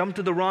going to jump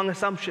to the wrong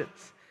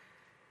assumptions.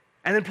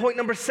 And then point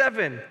number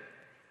 7,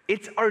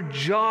 it's our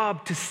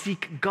job to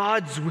seek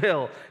God's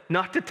will,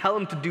 not to tell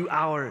him to do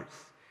ours.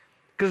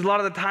 Because a lot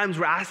of the times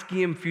we're asking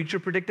him future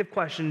predictive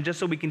questions just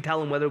so we can tell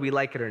him whether we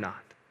like it or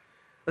not.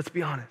 Let's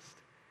be honest.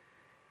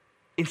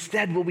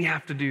 Instead, what we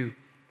have to do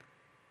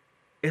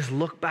is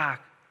look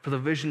back for the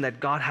vision that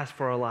God has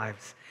for our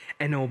lives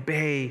and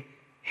obey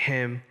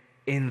him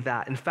in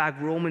that. In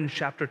fact, Romans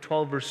chapter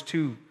 12, verse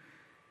 2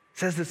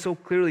 says it so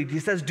clearly. He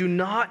says, do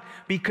not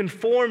be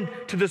conformed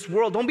to this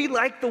world. Don't be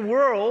like the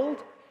world,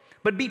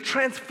 but be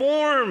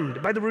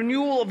transformed by the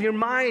renewal of your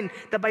mind,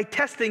 that by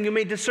testing you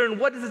may discern,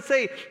 what does it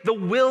say? The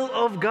will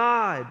of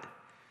God.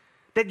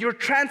 That your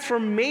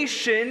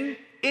transformation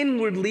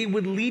inwardly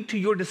would lead to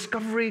your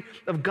discovery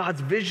of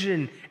God's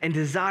vision and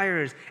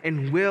desires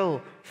and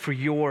will for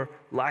your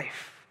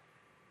life.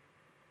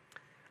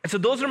 And so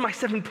those are my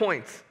 7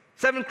 points.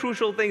 7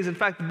 crucial things. In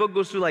fact, the book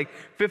goes through like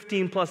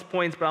 15 plus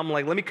points, but I'm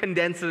like, let me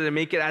condense it and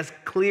make it as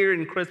clear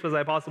and crisp as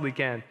I possibly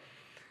can.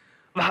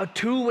 About how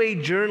two-way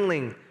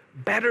journaling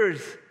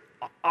betters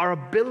our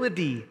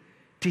ability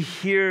to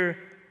hear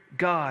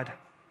God.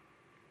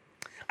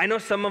 I know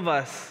some of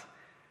us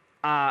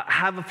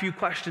have a few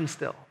questions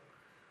still.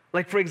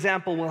 Like, for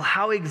example, well,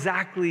 how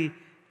exactly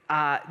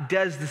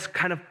does this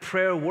kind of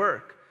prayer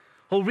work?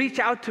 Well, reach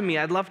out to me.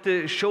 I'd love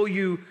to show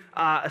you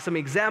some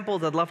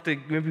examples. I'd love to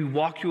maybe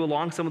walk you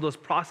along some of those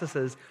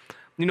processes.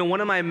 You know, one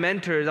of my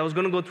mentors, I was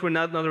going to go through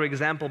another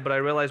example, but I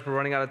realized we're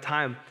running out of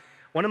time.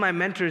 One of my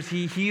mentors,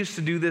 he used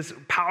to do this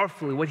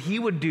powerfully. What he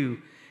would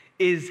do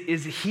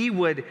is he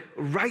would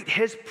write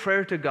his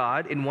prayer to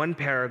God in one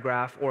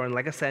paragraph or in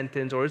like a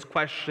sentence, or his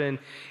question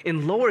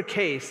in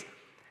lowercase,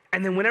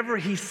 and then whenever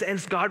he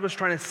sensed God was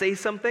trying to say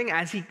something,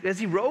 as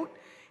he wrote,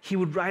 he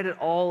would write it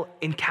all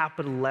in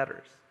capital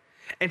letters.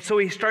 And so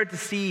he started to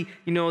see,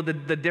 you know,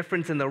 the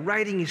difference in the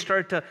writing. He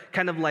started to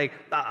kind of like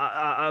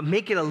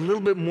make it a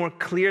little bit more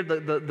clear,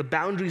 the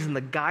boundaries and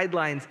the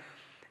guidelines.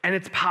 And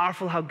it's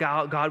powerful how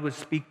God would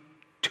speak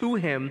to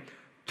him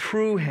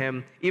through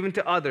him, even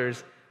to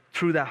others,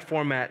 through that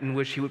format in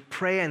which he would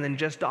pray and then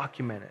just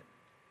document it.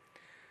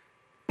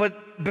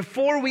 But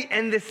before we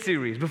end this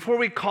series, before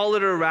we call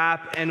it a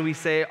wrap and we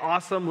say,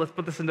 awesome, let's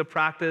put this into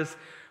practice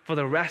for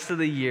the rest of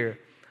the year,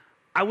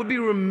 I would be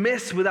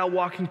remiss without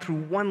walking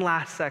through one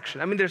last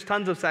section. I mean, there's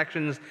tons of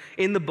sections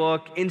in the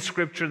book, in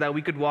Scripture, that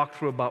we could walk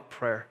through about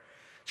prayer.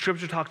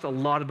 Scripture talks a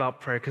lot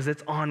about prayer because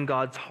it's on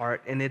God's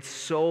heart and it's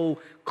so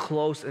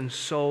close and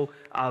so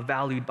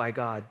valued by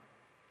God.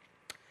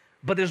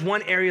 But there's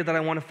one area that I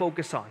want to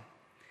focus on.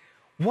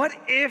 What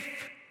if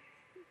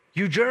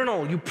you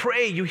journal, you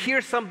pray, you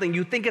hear something,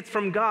 you think it's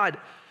from God,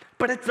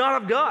 but it's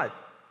not of God?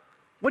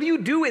 What do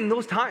you do in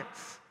those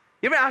times?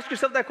 You ever ask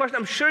yourself that question?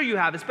 I'm sure you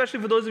have,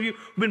 especially for those of you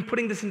who've been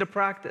putting this into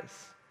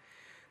practice.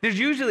 There's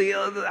usually,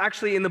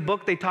 actually in the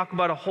book, they talk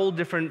about a whole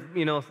different,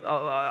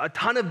 a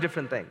ton of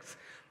different things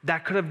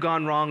that could have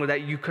gone wrong or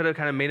that you could have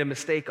kind of made a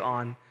mistake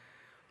on.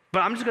 But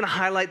I'm just going to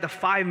highlight the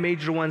 5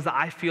 major ones that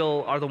I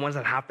feel are the ones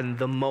that happen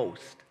the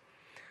most.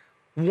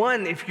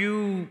 One, if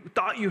you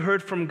thought you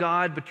heard from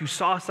God, but you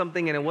saw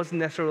something and it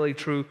wasn't necessarily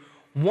true,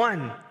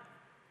 one,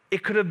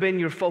 it could have been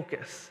your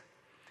focus.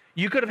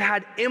 You could have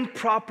had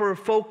improper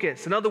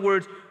focus. In other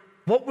words,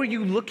 what were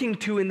you looking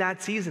to in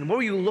that season? What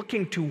were you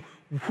looking to?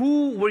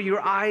 Who were your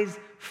eyes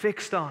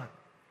fixed on?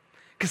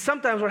 Because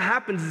sometimes what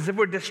happens is if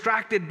we're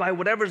distracted by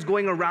whatever's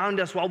going around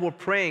us while we're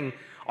praying,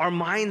 our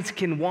minds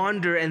can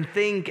wander and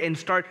think and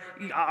start,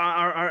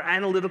 our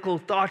analytical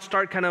thoughts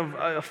start kind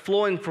of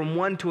flowing from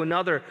one to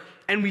another.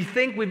 And we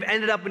think we've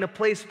ended up in a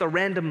place with a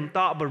random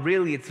thought, but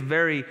really it's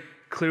very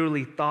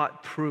clearly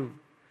thought through.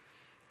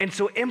 And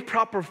so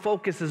improper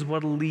focus is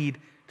what will lead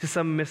to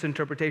some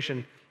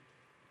misinterpretation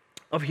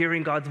of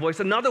hearing God's voice.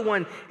 Another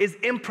one is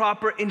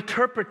improper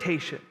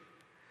interpretation.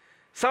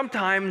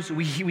 Sometimes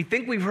we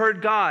think we've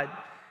heard God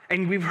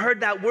and we've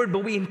heard that word,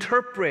 but we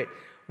interpret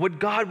what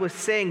God was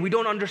saying. We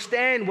don't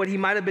understand what he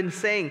might have been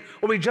saying,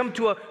 or we jump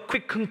to a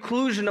quick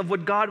conclusion of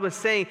what God was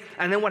saying,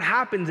 and then what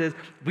happens is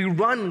we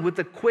run with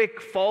a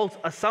quick false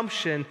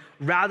assumption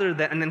rather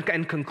than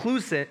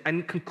conclusion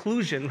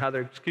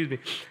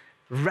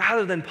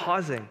rather than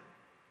pausing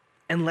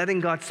and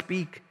letting God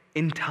speak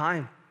in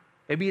time.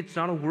 Maybe it's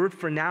not a word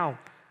for now.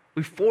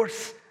 We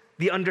force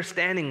the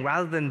understanding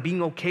rather than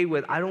being okay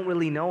with, I don't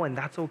really know, and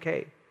that's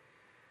okay.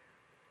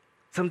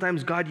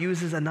 Sometimes God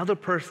uses another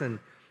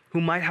person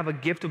who might have a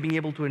gift of being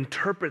able to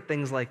interpret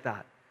things like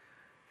that,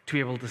 to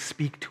be able to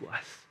speak to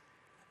us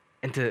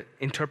and to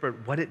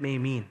interpret what it may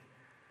mean.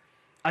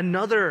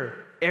 Another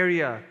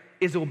area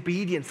is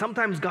obedience.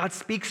 Sometimes God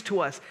speaks to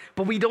us,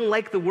 but we don't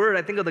like the word.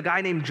 I think of the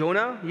guy named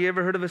Jonah. You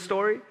ever heard of his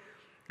story?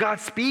 God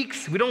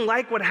speaks. We don't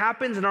like what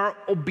happens, and our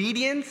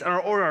obedience,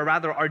 or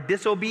rather our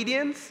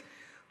disobedience,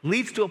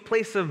 leads to a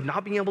place of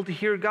not being able to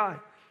hear God.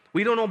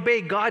 We don't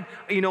obey. God,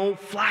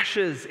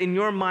 flashes in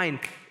your mind,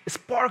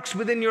 sparks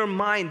within your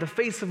mind the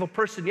face of a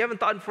person you haven't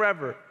thought in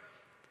forever.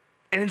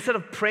 And instead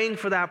of praying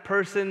for that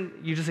person,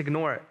 you just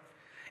ignore it.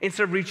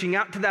 Instead of reaching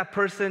out to that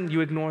person,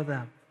 you ignore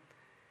them.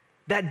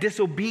 That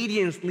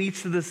disobedience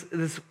leads to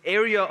this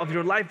area of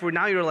your life where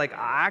now you're like,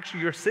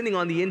 actually you're sinning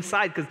on the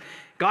inside because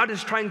God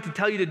is trying to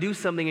tell you to do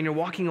something and you're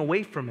walking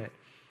away from it.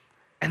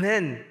 And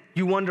then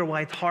you wonder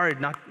why it's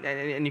hard,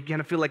 and you kind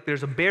of feel like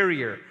there's a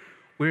barrier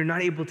where you're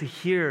not able to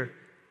hear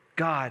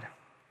God.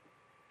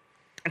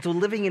 And so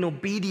living in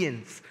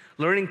obedience,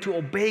 learning to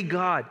obey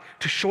God,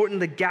 to shorten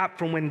the gap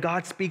from when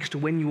God speaks to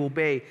when you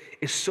obey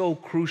is so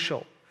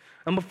crucial.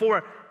 And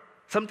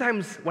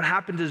sometimes what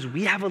happens is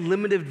we have a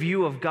limited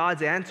view of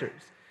God's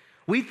answers.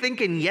 We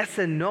think in yes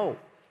and no.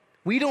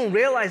 We don't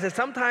realize that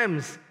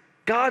sometimes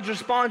God's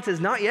response is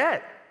not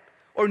yet,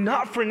 or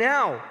not for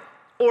now,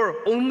 or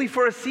only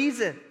for a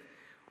season.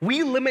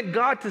 We limit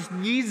God to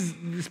these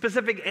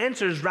specific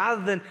answers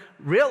rather than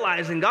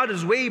realizing God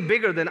is way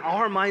bigger than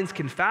our minds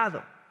can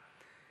fathom.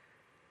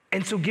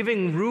 And so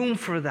giving room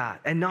for that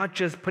and not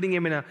just putting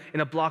him in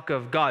a block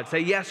of God, say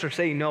yes or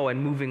say no,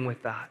 and moving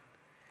with that.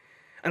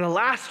 And the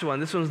last one,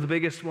 this one's the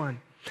biggest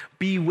one,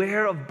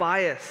 beware of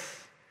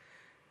bias.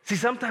 See,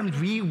 sometimes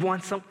we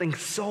want something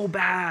so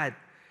bad,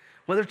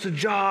 whether it's a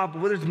job,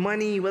 whether it's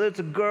money, whether it's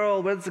a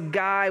girl, whether it's a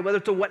guy, whether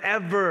it's a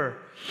whatever.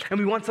 And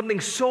we want something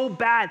so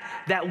bad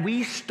that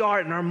we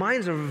start, and our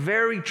minds are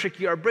very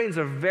tricky, our brains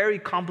are very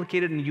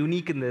complicated and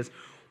unique in this.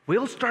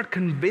 We'll start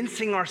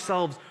convincing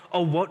ourselves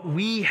of what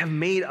we have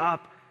made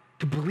up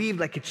to believe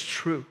like it's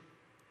true.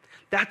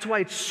 That's why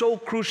it's so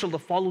crucial to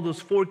follow those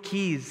 4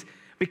 keys.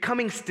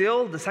 Becoming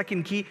still, the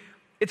second key,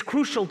 it's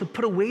crucial to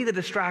put away the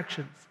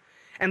distractions.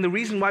 And the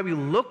reason why we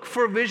look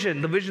for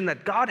vision, the vision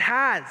that God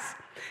has,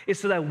 is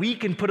so that we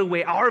can put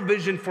away our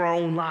vision for our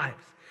own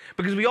lives.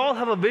 Because we all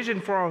have a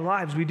vision for our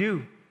lives, we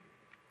do.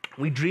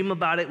 We dream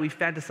about it, we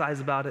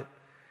fantasize about it.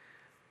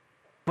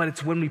 But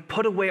it's when we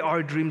put away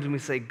our dreams and we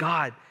say,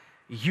 God,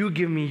 you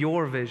give me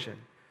your vision.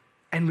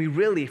 And we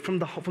really, from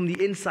the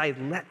inside,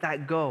 let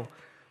that go.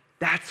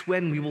 That's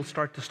when we will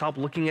start to stop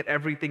looking at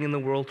everything in the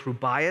world through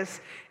bias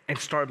and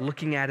start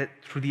looking at it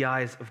through the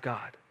eyes of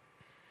God.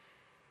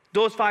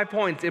 Those 5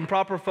 points: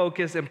 improper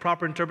focus,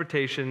 improper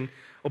interpretation,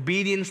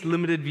 obedience,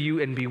 limited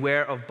view, and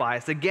beware of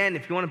bias. Again,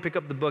 if you want to pick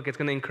up the book, it's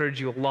going to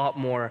encourage you a lot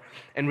more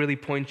and really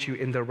point you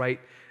in the right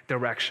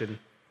direction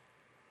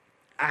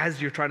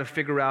as you're trying to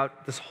figure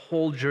out this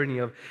whole journey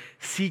of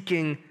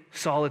seeking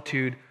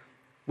solitude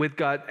with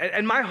God.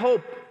 And my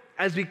hope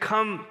as we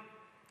come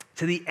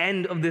to the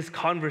end of this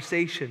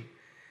conversation,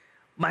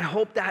 my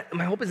hope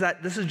is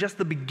that this is just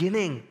the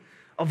beginning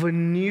of a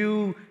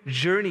new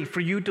journey for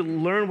you to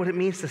learn what it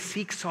means to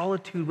seek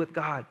solitude with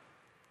God,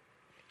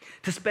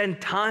 to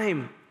spend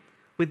time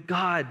with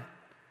God,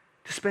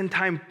 to spend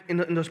time in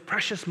those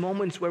precious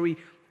moments where we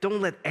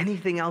don't let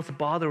anything else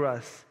bother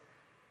us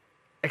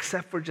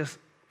except for just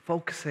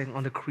focusing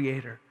on the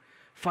Creator,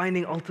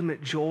 finding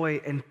ultimate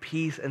joy and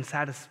peace and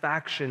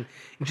satisfaction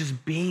in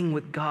just being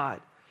with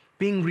God,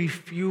 being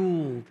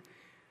refueled,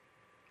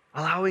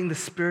 allowing the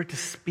Spirit to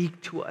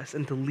speak to us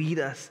and to lead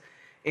us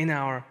in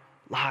our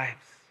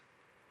lives.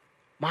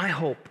 My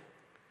hope,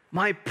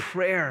 my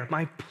prayer,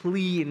 my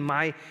plea, and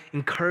my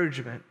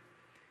encouragement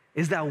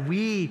is that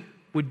we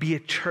would be a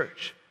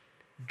church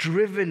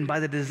driven by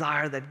the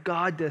desire that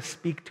God does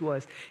speak to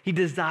us. He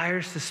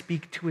desires to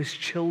speak to His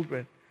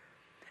children,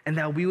 and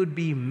that we would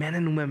be men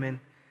and women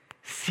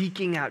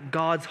seeking out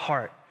God's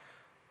heart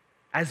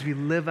as we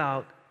live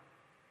out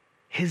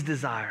His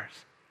desires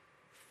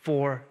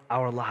for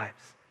our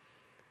lives.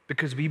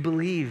 Because we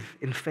believe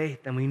in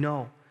faith and we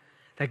know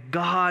that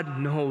God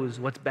knows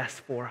what's best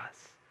for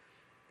us.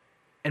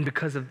 And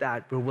because of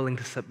that, we're willing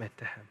to submit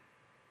to Him.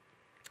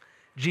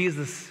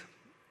 Jesus,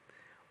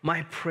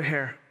 my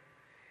prayer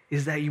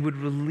is that you would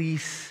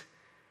release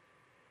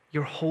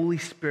your Holy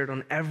Spirit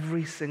on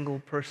every single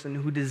person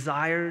who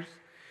desires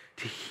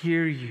to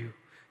hear you,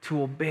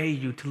 to obey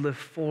you, to live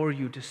for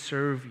you, to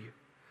serve you.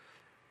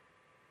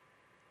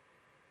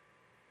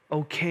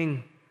 O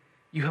King,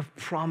 you have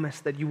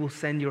promised that you will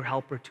send your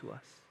helper to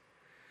us.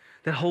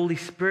 That Holy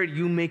Spirit,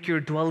 you make your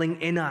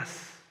dwelling in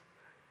us.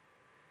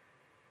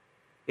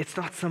 It's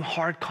not some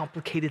hard,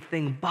 complicated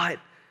thing, but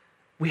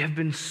we have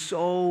been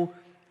so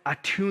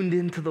attuned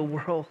into the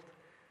world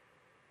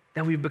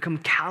that we've become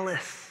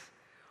callous,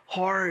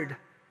 hard,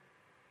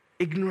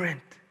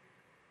 ignorant,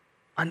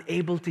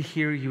 unable to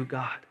hear you,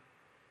 God.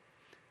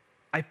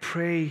 I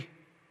pray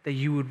that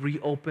you would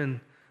reopen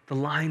the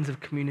lines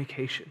of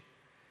communication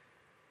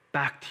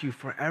back to you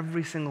for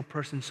every single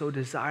person so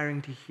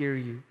desiring to hear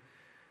you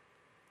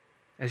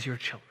as your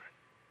children.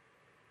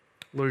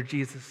 Lord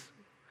Jesus,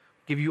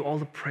 give you all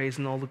the praise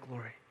and all the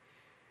glory.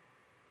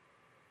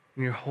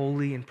 In your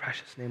holy and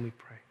precious name we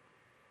pray.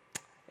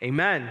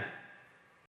 Amen.